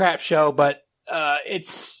a crap show, but I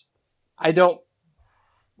don't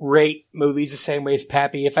rate movies the same way as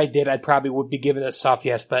Pappy. If I did, I probably would be giving it a soft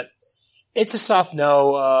yes, but it's a soft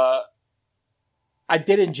no. I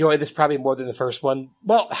did enjoy this probably more than the first one.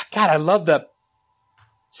 Well, God, I love the...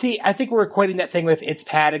 See, I think we're equating that thing with It's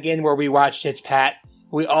Pat again, where we watched It's Pat.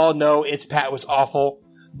 We all know It's Pat was awful,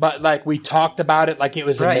 but like we talked about it like it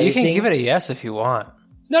was amazing. You can give it a yes if you want.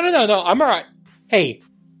 No. I'm all right. Hey,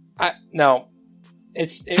 no.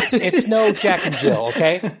 It's no Jack and Jill,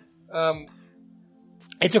 okay?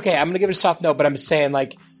 It's okay. I'm going to give it a soft no, but I'm saying,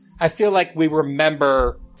 like, I feel like we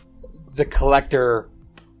remember The Collector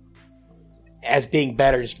as being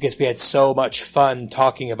better just because we had so much fun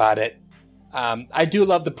talking about it. I do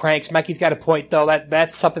love the pranks. Mikey's got a point, though.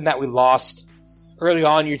 That's something that we lost. Early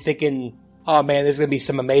on, you're thinking, oh, man, there's going to be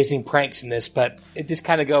some amazing pranks in this, but it just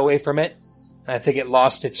kind of go away from it. And I think it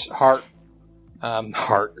lost its black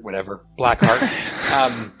heart.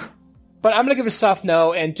 But I'm going to give it a soft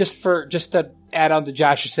no. And just to add on to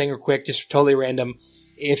Josh's thing real quick, just totally random.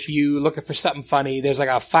 If you looking for something funny, there's like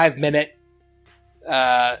a 5-minute,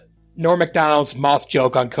 Norm Macdonald's moth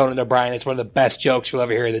joke on Conan O'Brien. It's one of the best jokes you'll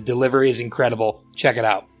ever hear. The delivery is incredible. Check it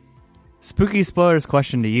out. Spooky Spoilers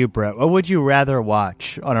question to you, Brett. What would you rather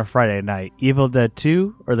watch on a Friday night? Evil Dead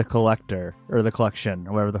 2 or The Collector? Or The Collection,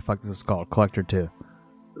 or whatever the fuck this is called. Collector 2.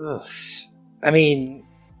 Ugh. I mean,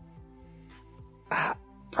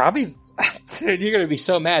 probably, dude, you're going to be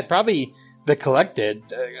so mad. Probably The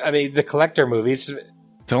Collector movies.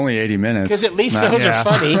 It's only 80 minutes. Because at least those are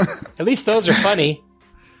funny. At least those are funny.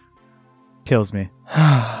 Kills me.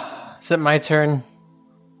 Is it my turn?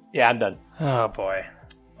 Yeah, I'm done. Oh, boy.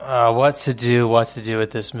 What to do with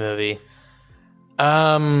this movie.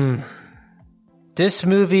 This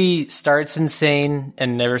movie starts insane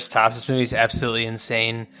and never stops. This movie's absolutely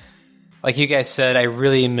insane. Like you guys said, I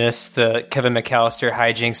really miss the Kevin McAllister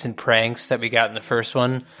hijinks and pranks that we got in the first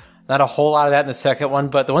one. Not a whole lot of that in the second one,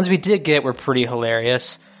 but the ones we did get were pretty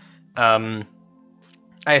hilarious. I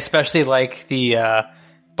especially like the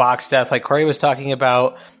box death like Corey was talking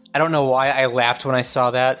about. I don't know why I laughed when I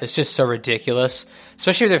saw that. It's just so ridiculous.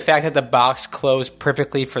 Especially with the fact that the box closed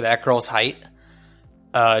perfectly for that girl's height.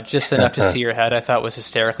 Just enough to see her head, I thought was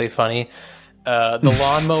hysterically funny. The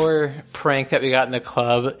lawnmower prank that we got in the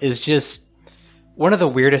club is just one of the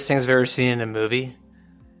weirdest things I've ever seen in a movie.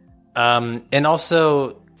 And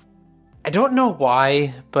also, I don't know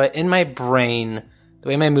why, but in my brain, the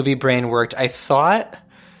way my movie brain worked, I thought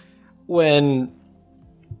when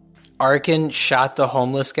Arkin shot the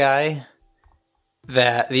homeless guy,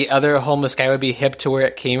 that the other homeless guy would be hip to where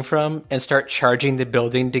it came from and start charging the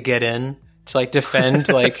building to get in to like defend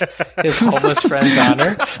like his homeless friend's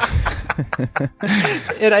honor.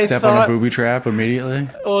 And I Step thought, on a booby trap immediately.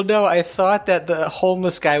 Oh no, I thought that the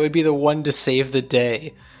homeless guy would be the one to save the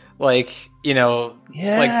day. Like, you know,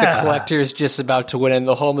 like the collector's just about to win and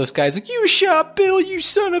the homeless guy's like, "You shot Bill, you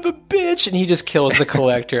son of a bitch," and he just kills the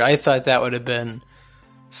collector. I thought that would have been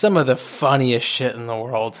some of the funniest shit in the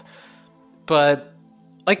world. But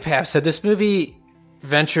like Pap said, this movie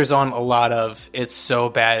ventures on a lot of it's so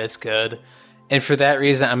bad it's good. And for that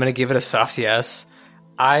reason, I'm going to give it a soft yes.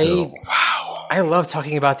 I love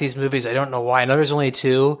talking about these movies. I don't know why. I know there's only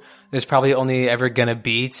 2. There's probably only ever going to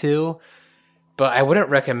be 2. But I wouldn't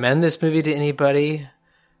recommend this movie to anybody.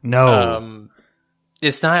 No.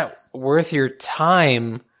 It's not worth your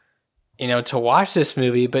time, you know, to watch this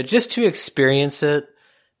movie, but just to experience it.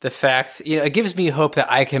 The fact, you know, it gives me hope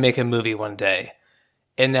that I can make a movie one day.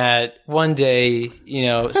 And that one day, you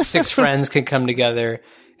know, 6 friends can come together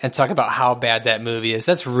and talk about how bad that movie is.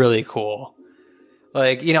 That's really cool.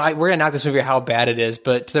 Like, you know, we're going to knock this movie how bad it is,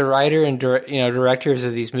 but to the writer and directors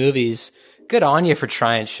of these movies, good on you for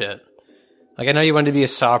trying shit. Like, I know you wanted to be a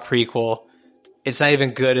Saw prequel. It's not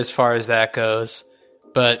even good as far as that goes.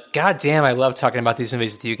 But goddamn, I love talking about these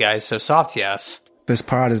movies with you guys. So soft yes. This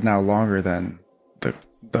pod is now longer than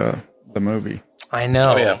the movie. I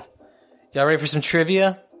know. Oh, yeah. Y'all ready for some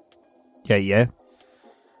trivia? Yeah.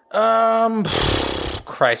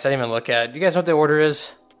 Christ, I didn't even look at it. You guys know what the order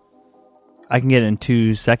is? I can get it in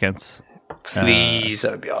 2 seconds. Please,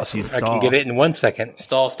 that would be awesome. I can get it in 1 second.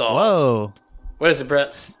 Stall. Whoa. What is it,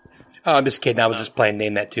 Brett? Oh, I'm just kidding. I was just playing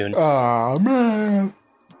Name That Tune. Oh, man.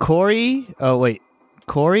 Corey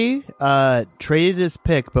traded his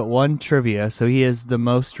pick but won trivia, so he is the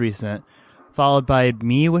most recent. Followed by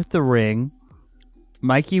me with The Ring,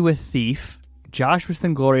 Mikey with Thief, Josh with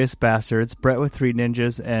Inglourious Bastards, Brett with Three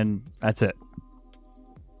Ninjas, and that's it.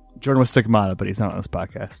 Jordan with Stigmata, but he's not on this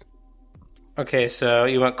podcast. Okay, so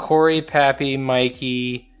you want Corey, Pappy,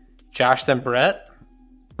 Mikey, Josh, then Brett?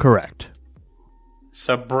 Correct.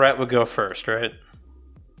 So Brett would go first, right?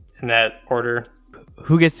 In that order.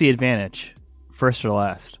 Who gets the advantage? First or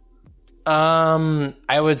last?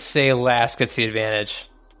 I would say last gets the advantage.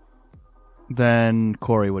 Then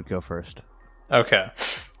Corey would go first. Okay.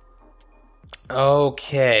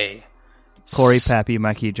 Okay. Corey, Pappy,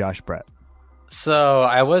 Mikey, Josh, Brett. So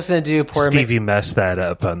I was going to do Stevie messed that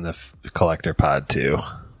up on the collector pod too.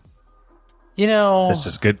 You know, that's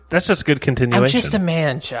just good. That's just good continuation. I'm just a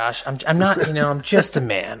man, Josh. I'm not. You know, I'm just a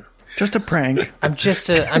man. Just a prank. I'm just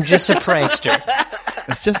a prankster.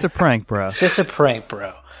 It's just a prank, bro. It's just a prank,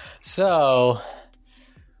 bro. So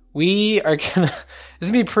we are gonna. This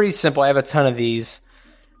is gonna be pretty simple. I have a ton of these,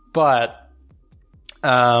 but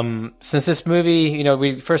since this movie, you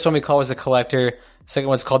know, first one we called was the collector. Second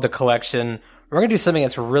one's called the collection. We're gonna do something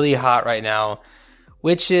that's really hot right now,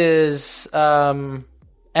 which is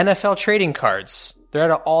NFL trading cards. They're at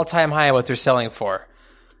an all-time high what they're selling for.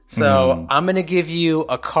 So I'm going to give you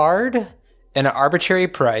a card and an arbitrary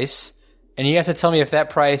price, and you have to tell me if that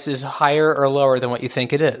price is higher or lower than what you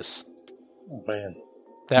think it is. Oh, man.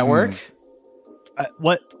 That work?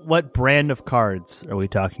 What brand of cards are we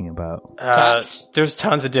talking about? Topps. There's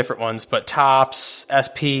tons of different ones, but Topps,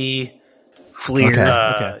 SP, Fleer.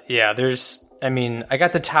 Okay. Yeah, I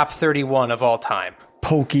got the top 31 of all time.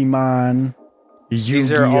 Pokemon.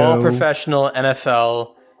 These are all professional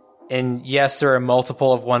NFL, and yes, there are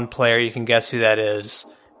multiple of one player. You can guess who that is.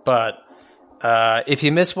 But if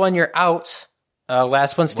you miss one, you're out.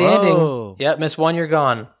 Last one standing. Whoa. Yep, miss one, you're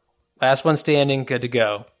gone. Last one standing, good to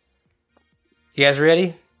go. You guys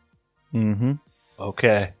ready? Mm-hmm.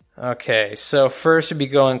 Okay. Okay, so first would be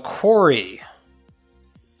going Corey.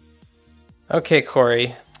 Okay,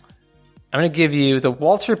 Corey. I'm going to give you the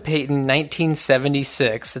Walter Payton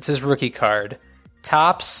 1976. It's his rookie card.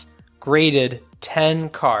 Topps graded 10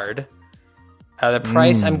 card. The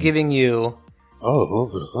price I'm giving you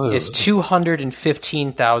is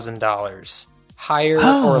 $215,000. Higher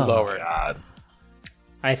or lower? God.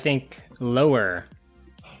 I think lower.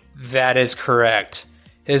 That is correct.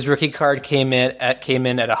 His rookie card came in at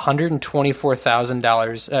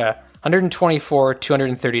 $124,000.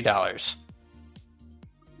 $230.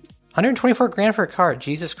 $124,000 for a card.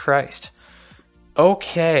 Jesus Christ.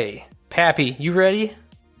 Okay. Pappy, you ready?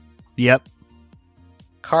 Yep.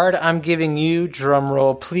 Card I'm giving you, drum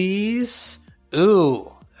roll please.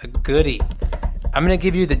 Ooh, a goodie. I'm going to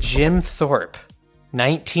give you the Jim Thorpe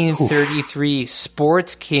 1933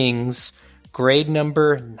 Sports Kings grade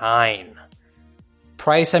number 9.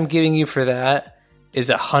 Price I'm giving you for that is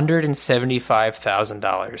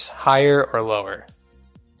 $175,000. Higher or lower?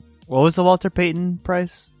 What was the Walter Payton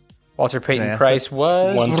price? Walter Payton price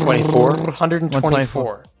was 124.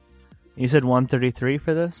 124. You said 133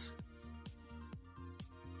 for this?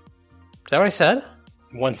 Is that what I said?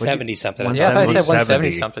 170 something. Yeah, I thought I said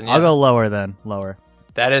 170 something. Yeah. I'll go lower then. Lower.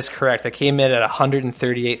 That is correct. That came in at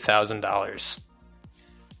 $138,000.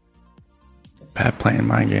 Pat playing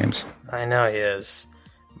mind games. I know he is.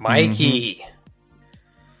 Mikey.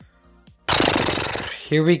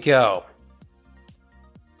 Here we go.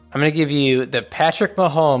 I'm going to give you the Patrick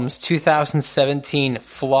Mahomes 2017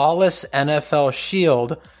 Flawless NFL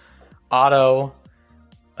Shield auto.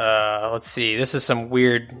 Let's see. This is some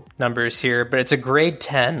weird numbers here, but it's a grade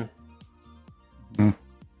 10.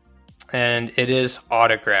 And it is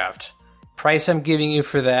autographed. Price I'm giving you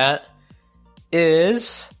for that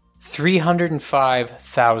is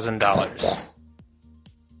 $305,000.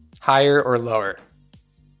 Higher or lower?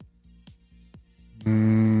 I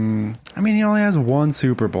mean, he only has one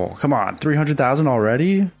Super Bowl. Come on, 300,000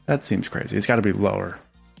 already? That seems crazy. It's got to be lower.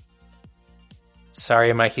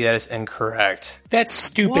 Sorry, Mikey, that is incorrect. That's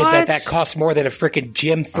stupid that costs more than a freaking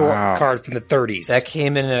Jim Thorpe card from the 30s. That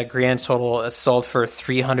came in a grand total. It sold for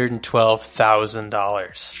 $312,000.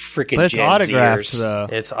 Freaking But it's Gen autographed, Zers. though.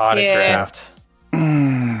 It's autographed.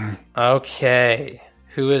 Okay,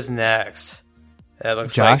 who is next? That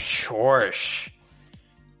looks like Chorsh.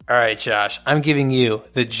 All right, Josh, I'm giving you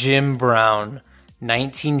the Jim Brown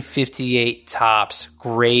 1958 Topps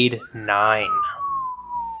grade 9.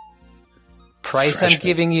 Price I'm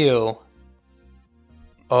giving you...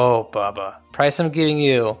 Oh, Bubba. Price I'm giving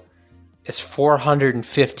you is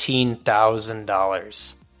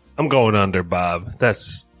 $415,000. I'm going under, Bob.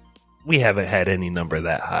 We haven't had any number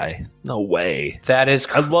that high. No way. That is...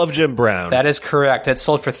 I love Jim Brown. That is correct. That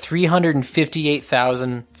sold for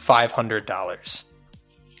 $358,500.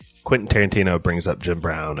 Quentin Tarantino brings up Jim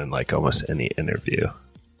Brown in like almost any interview.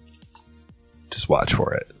 Just watch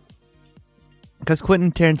for it. Because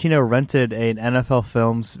Quentin Tarantino rented an NFL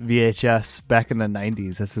Films VHS back in the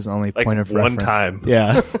 90s. That's his only Like point of one reference. time.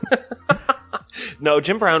 Yeah. No,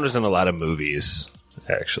 Jim Brown was in a lot of movies,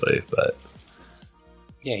 actually, but...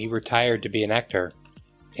 Yeah, he retired to be an actor.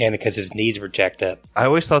 And because his knees were jacked up. I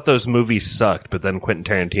always thought those movies sucked, but then Quentin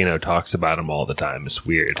Tarantino talks about them all the time. It's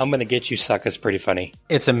weird. I'm Gonna Get You Suck is pretty funny.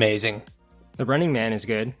 It's amazing. The Running Man is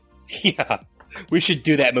good. Yeah. We should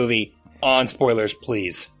do that movie on spoilers,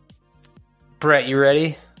 please. Brett, you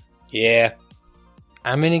ready? Yeah.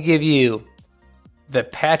 I'm going to give you the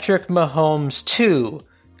Patrick Mahomes 2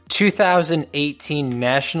 2018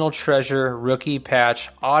 National Treasure Rookie Patch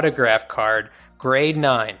Autograph Card, grade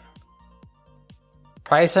 9.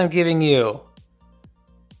 Price I'm giving you,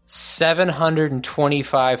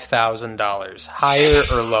 $725,000. Higher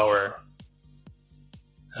or lower?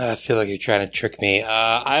 I feel like you're trying to trick me.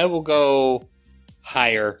 I will go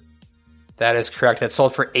higher. That is correct. That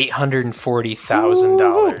sold for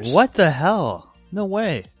 $840,000. What the hell? No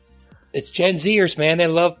way. It's Gen Zers, man. They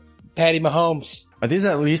love Patty Mahomes. Are these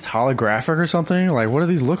at least holographic or something? Like, what do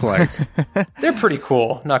these look like? They're pretty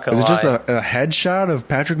cool, not gonna Is lie. it just a headshot of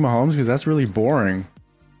Patrick Mahomes? Because that's really boring.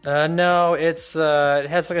 No, it's it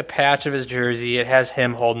has like a patch of his jersey. It has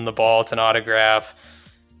him holding the ball. It's an autograph.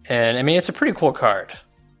 And, I mean, it's a pretty cool card.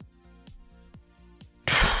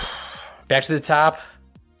 Back to the top.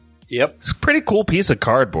 Yep. It's a pretty cool piece of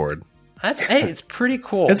cardboard. Hey, it's pretty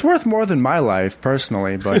cool. It's worth more than my life,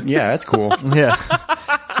 personally, but yeah, it's cool. Yeah.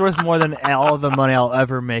 It's worth more than all the money I'll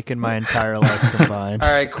ever make in my entire life combined. All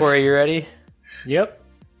right, Corey, you ready? Yep.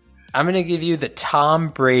 I'm going to give you the Tom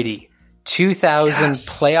Brady 2000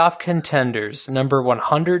 Playoff Contenders, number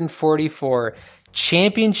 144,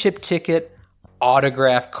 championship ticket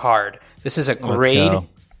autograph card. This is a grade,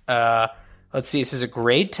 let's see, this is a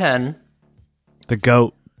grade 10. The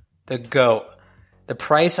GOAT. The GOAT. The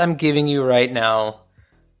price I'm giving you right now,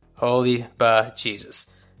 holy Jesus.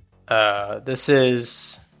 This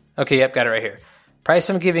is, okay, yep, got it right here. Price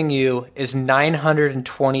I'm giving you is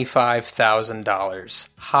 $925,000.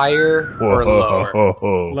 Higher or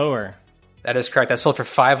lower? Lower. That is correct. That sold for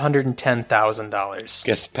 $510,000.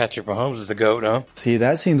 Guess Patrick Mahomes is the GOAT, huh? See,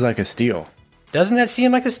 that seems like a steal. Doesn't that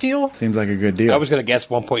seem like a steal? Seems like a good deal. I was going to guess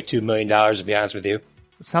 $1.2 million, to be honest with you.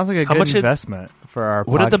 Sounds like a How good much investment for our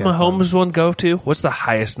What did the podcast Mahomes one go to? What's the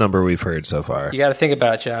highest number we've heard so far? You got to think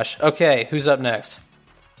about it, Josh. Okay, who's up next?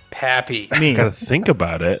 Pappy. Me. Gotta think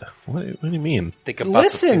about it. What do you mean? Think about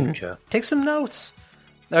Listen. the future. Take some notes.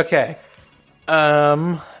 Okay.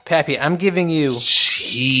 Pappy, I'm giving you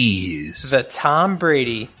Jeez. the Tom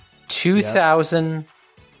Brady 2000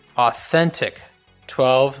 authentic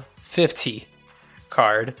 1250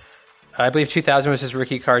 card. I believe 2000 was his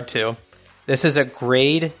rookie card too. This is a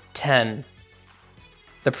grade 10.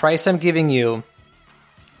 The price I'm giving you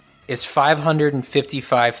is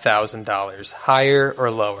 $555,000. Higher or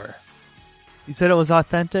lower? You said it was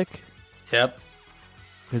authentic? Yep.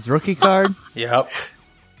 His rookie card? Yep.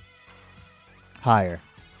 Higher.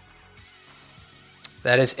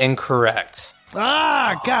 That is incorrect.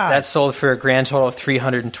 Ah, God. That sold for a grand total of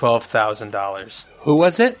 $312,000. Who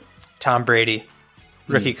was it? Tom Brady.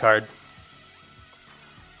 Rookie card.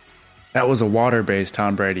 That was a water-based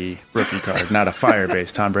Tom Brady rookie card, not a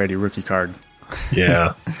fire-based Tom Brady rookie card.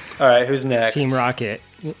 Yeah. All right, who's next? Team Rocket.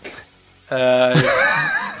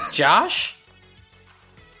 Josh?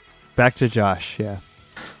 Back to Josh, yeah.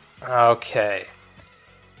 Okay.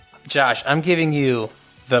 Josh, I'm giving you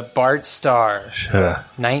the Bart Starr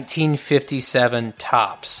 1957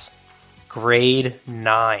 Topps, grade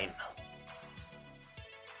 9.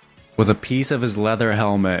 With a piece of his leather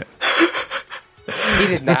helmet. He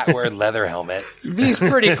did not wear a leather helmet. He's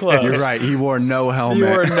pretty close. You're right, he wore no helmet. You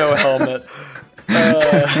wore no helmet.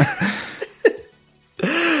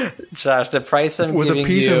 Josh, the price I'm With giving a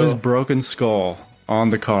piece you... of his broken skull on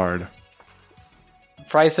the card.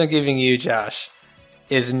 Price I'm giving you, Josh,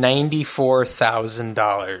 is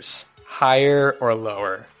 $94,000. Higher or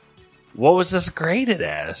lower? What was this graded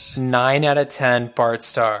as? 9 out of 10 Bart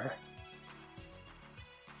Starr.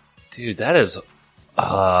 Dude, that is...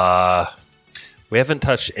 we haven't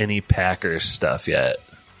touched any Packers stuff yet.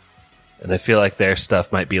 And I feel like their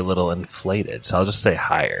stuff might be a little inflated, so I'll just say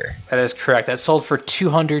higher. That is correct. That sold for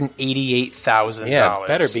 $288,000. Yeah,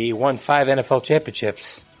 better be. He won 5 NFL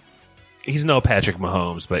championships. He's no Patrick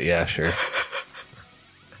Mahomes, but yeah, sure.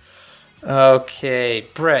 Okay,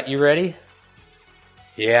 Brett, you ready?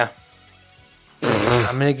 Yeah.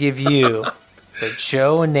 I'm going to give you the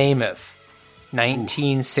Joe Namath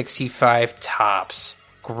 1965 Topps,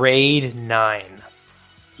 grade 9.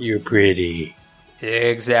 You're pretty.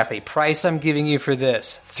 Exactly. Price I'm giving you for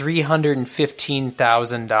this,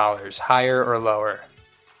 $315,000. Higher or lower?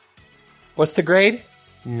 What's the grade?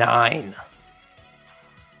 9.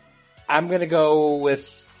 I'm going to go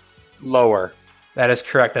with lower. That is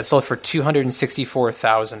correct. That sold for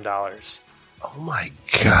 $264,000. Oh my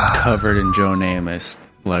Just god. covered in Joe Namath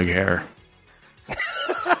leg hair.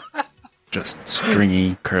 Just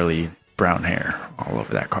stringy, curly, brown hair all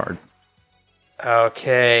over that card.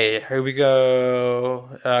 Okay, here we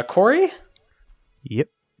go. Corey? Yep.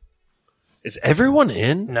 Is everyone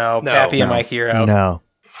in? No, Pappy and Mikey are out. No.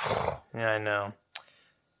 Yeah, I know.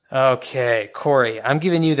 Okay, Corey, I'm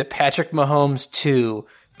giving you the Patrick Mahomes 2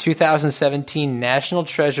 2017 National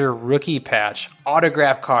Treasure Rookie Patch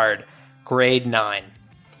Autograph Card, grade 9.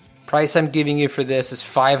 Price I'm giving you for this is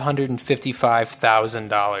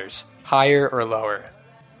 $555,000. Higher or lower?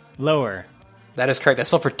 Lower. That is correct. That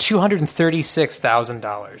sold for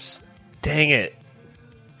 $236,000. Dang it.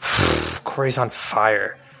 Corey's on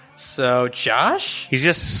fire. So, Josh? He's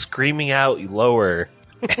just screaming out lower.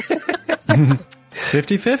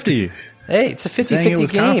 50-50. Hey, it's a Saying it 50-50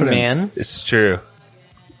 with game, confidence. man. It's true.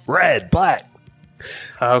 Red, black.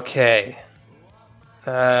 Okay.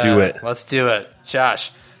 Let's do it. Let's do it.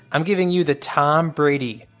 Josh, I'm giving you the Tom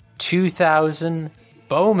Brady 2000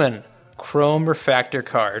 Bowman Chrome Refractor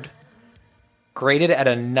card, graded at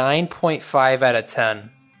a 9.5 out of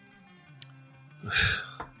 10.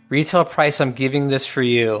 Retail price I'm giving this for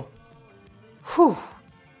you,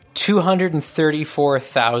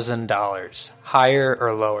 $234,000. Higher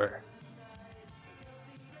or lower?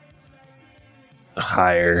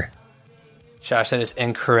 Higher. Josh, that is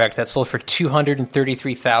incorrect. That sold for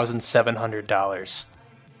 $233,700.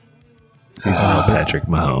 He's not Patrick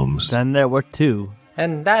Mahomes. Then there were two.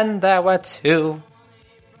 And then there were two.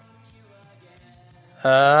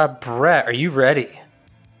 Brett, are you ready?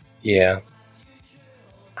 Yeah.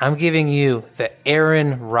 I'm giving you the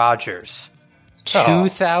Aaron Rodgers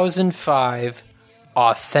 2005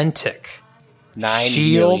 Authentic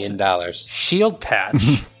 $9 million. Shield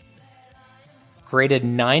patch. Graded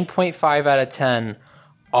 9.5 out of 10.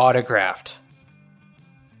 Autographed.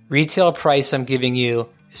 Retail price I'm giving you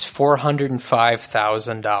is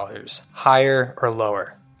 $405,000. Higher or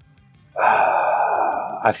lower?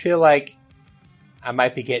 I feel like I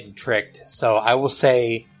might be getting tricked, so I will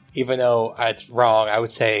say, even though it's wrong, I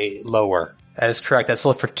would say lower. That is correct. That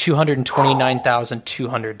sold for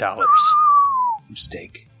 $229,200.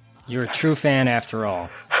 Mistake. You're a true fan after all.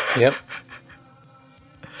 Yep.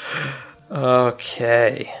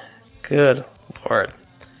 Okay. Good Lord.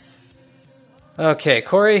 Okay,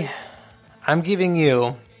 Corey, I'm giving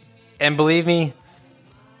you, and believe me,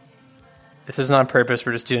 this isn't on purpose,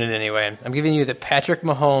 we're just doing it anyway. I'm giving you the Patrick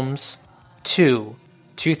Mahomes 2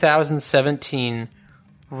 2017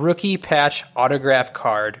 Rookie Patch Autograph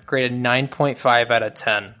Card, graded 9.5 out of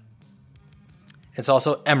 10. It's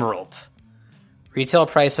also emerald. Retail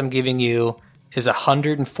price I'm giving you is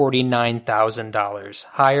 $149,000.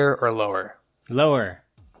 Higher or lower? Lower.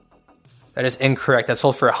 That is incorrect. That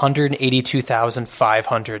sold for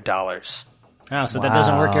 $182,500. Oh, so that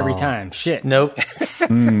doesn't work every time. Shit. Nope. You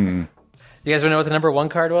guys want to know what the number 1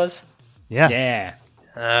 card was? Yeah. Yeah.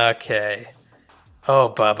 Okay.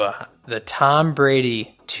 Oh, Bubba. The Tom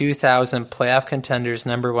Brady 2000 Playoff Contenders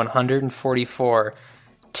number 144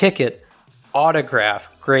 ticket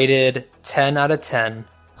autograph, graded 10 out of 10.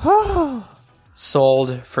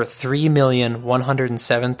 Sold for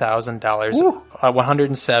 $3,107,000.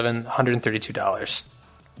 $132.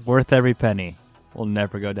 Worth every penny. Will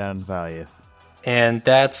never go down in value. And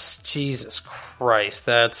that's, Jesus Christ,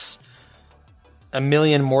 that's $1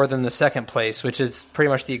 million more than the second place, which is pretty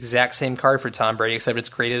much the exact same card for Tom Brady, except it's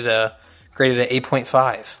graded at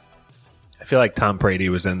 8.5. I feel like Tom Brady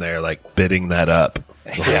was in there, like, bidding that up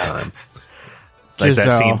the whole time. Like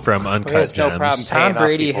that scene from Uncut Gems. No problem. Tom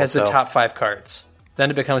Brady has the top 5 cards.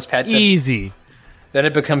 Then it becomes Easy. Then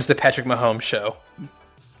it becomes the Patrick Mahomes show.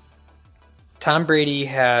 Tom Brady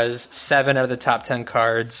has 7 out of the top 10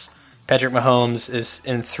 cards. Patrick Mahomes is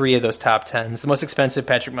in 3 of those top 10s. The most expensive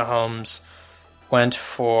Patrick Mahomes went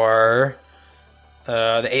for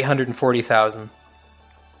the $840,000.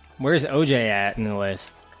 Where's OJ at in the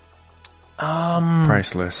list?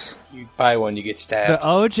 Priceless. You buy one, you get The stabbed.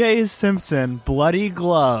 O.J. Simpson Bloody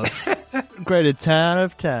Glove. Graded 10 out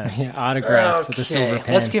of 10. Yeah, autographed with a silver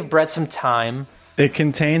pen. Let's give Brett some time. It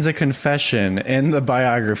contains a confession in the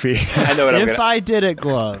biography. I know what I'm If gonna. I did it,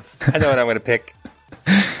 glove. I know what I'm gonna pick.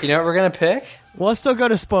 You know what we're going to pick? We'll still go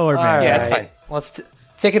to spoiler man. All Yeah, it's right. fine. Let's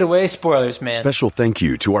take it away, spoilers, man. Special thank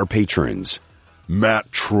you to our patrons.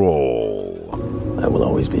 Matt Troll, I will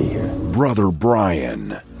always be here. Brother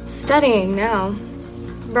Brian, Studying now.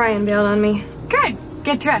 Brian bailed on me. Good.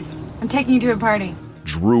 Get dressed. I'm taking you to a party.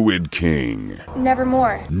 Druid King,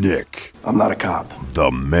 Nevermore. Nick, I'm not a cop. The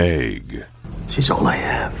Meg, She's all I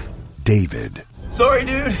have. David, Sorry,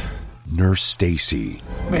 dude. Nurse Stacy,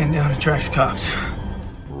 Man down attracts cops.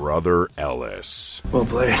 Brother Ellis, Well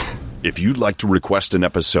played. If you'd like to request an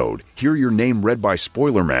episode, hear your name read by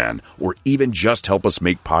Spoiler Man, or even just help us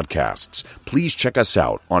make podcasts, please check us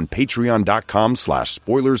out on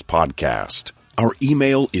patreon.com/spoilerspodcast. Our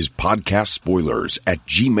email is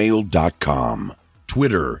podcastspoilers@gmail.com.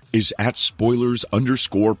 Twitter is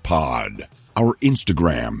 @spoilers_pod. Our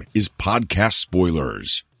Instagram is Podcast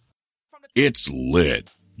Spoilers. It's lit.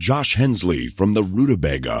 Josh Hensley from the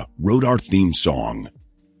Rutabaga wrote our theme song.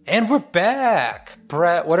 And we're back.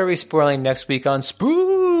 Brett, what are we spoiling next week on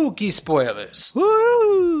Spooky Spoilers?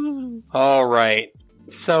 Woo! All right.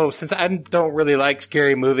 So, since I don't really like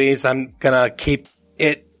scary movies, I'm gonna keep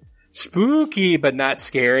it spooky but not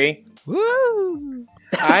scary. Woo!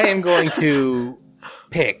 I am going to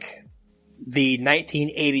pick the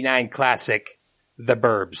 1989 classic, The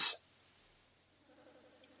Burbs,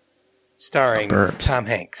 starring Tom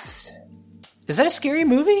Hanks. Is that a scary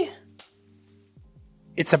movie?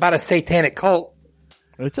 It's about a satanic cult.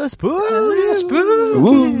 It's a spooky.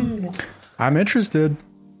 Ooh. I'm interested.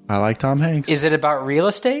 I like Tom Hanks. Is it about real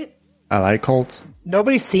estate? I like cults.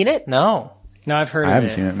 Nobody's seen it? No. No, I've heard I of haven't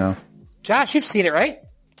it. seen it, no. Josh, you've seen it, right?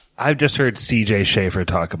 I've just heard CJ Schaefer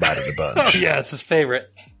talk about it a bunch. Oh, yeah, it's his favorite.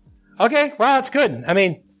 Okay, well, it's good. I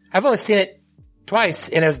mean, I've only seen it twice,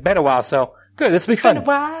 and it's been a while, so good. This will be fun. Been a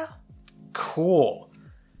while. Cool.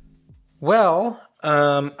 Well,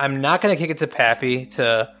 I'm not going to kick it to Pappy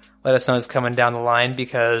to let us know it's coming down the line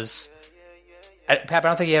because, Pappy, I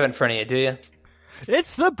don't think you have it in front of you, do you?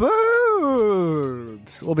 It's The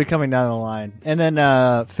Burbs. We'll be coming down the line. And then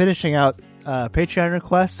finishing out Patreon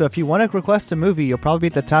requests. So if you want to request a movie, you'll probably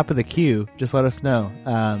be at the top of the queue. Just let us know.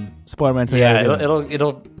 Spoiler Man. Yeah,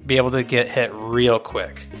 it'll be able to get hit real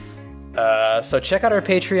quick. So check out our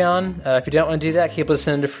Patreon. If you don't want to do that, keep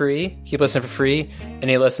listening for free.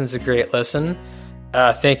 Any listen's a great listen.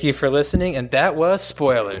 Thank you for listening, and that was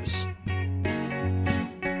Spoilers.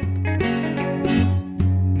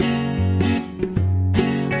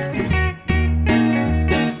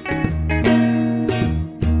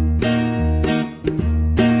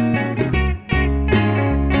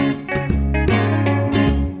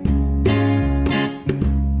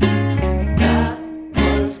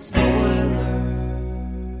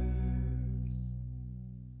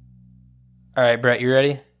 All right, Brett, you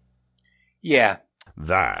ready? Yeah.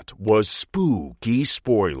 That was Spooky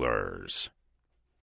Spoilers.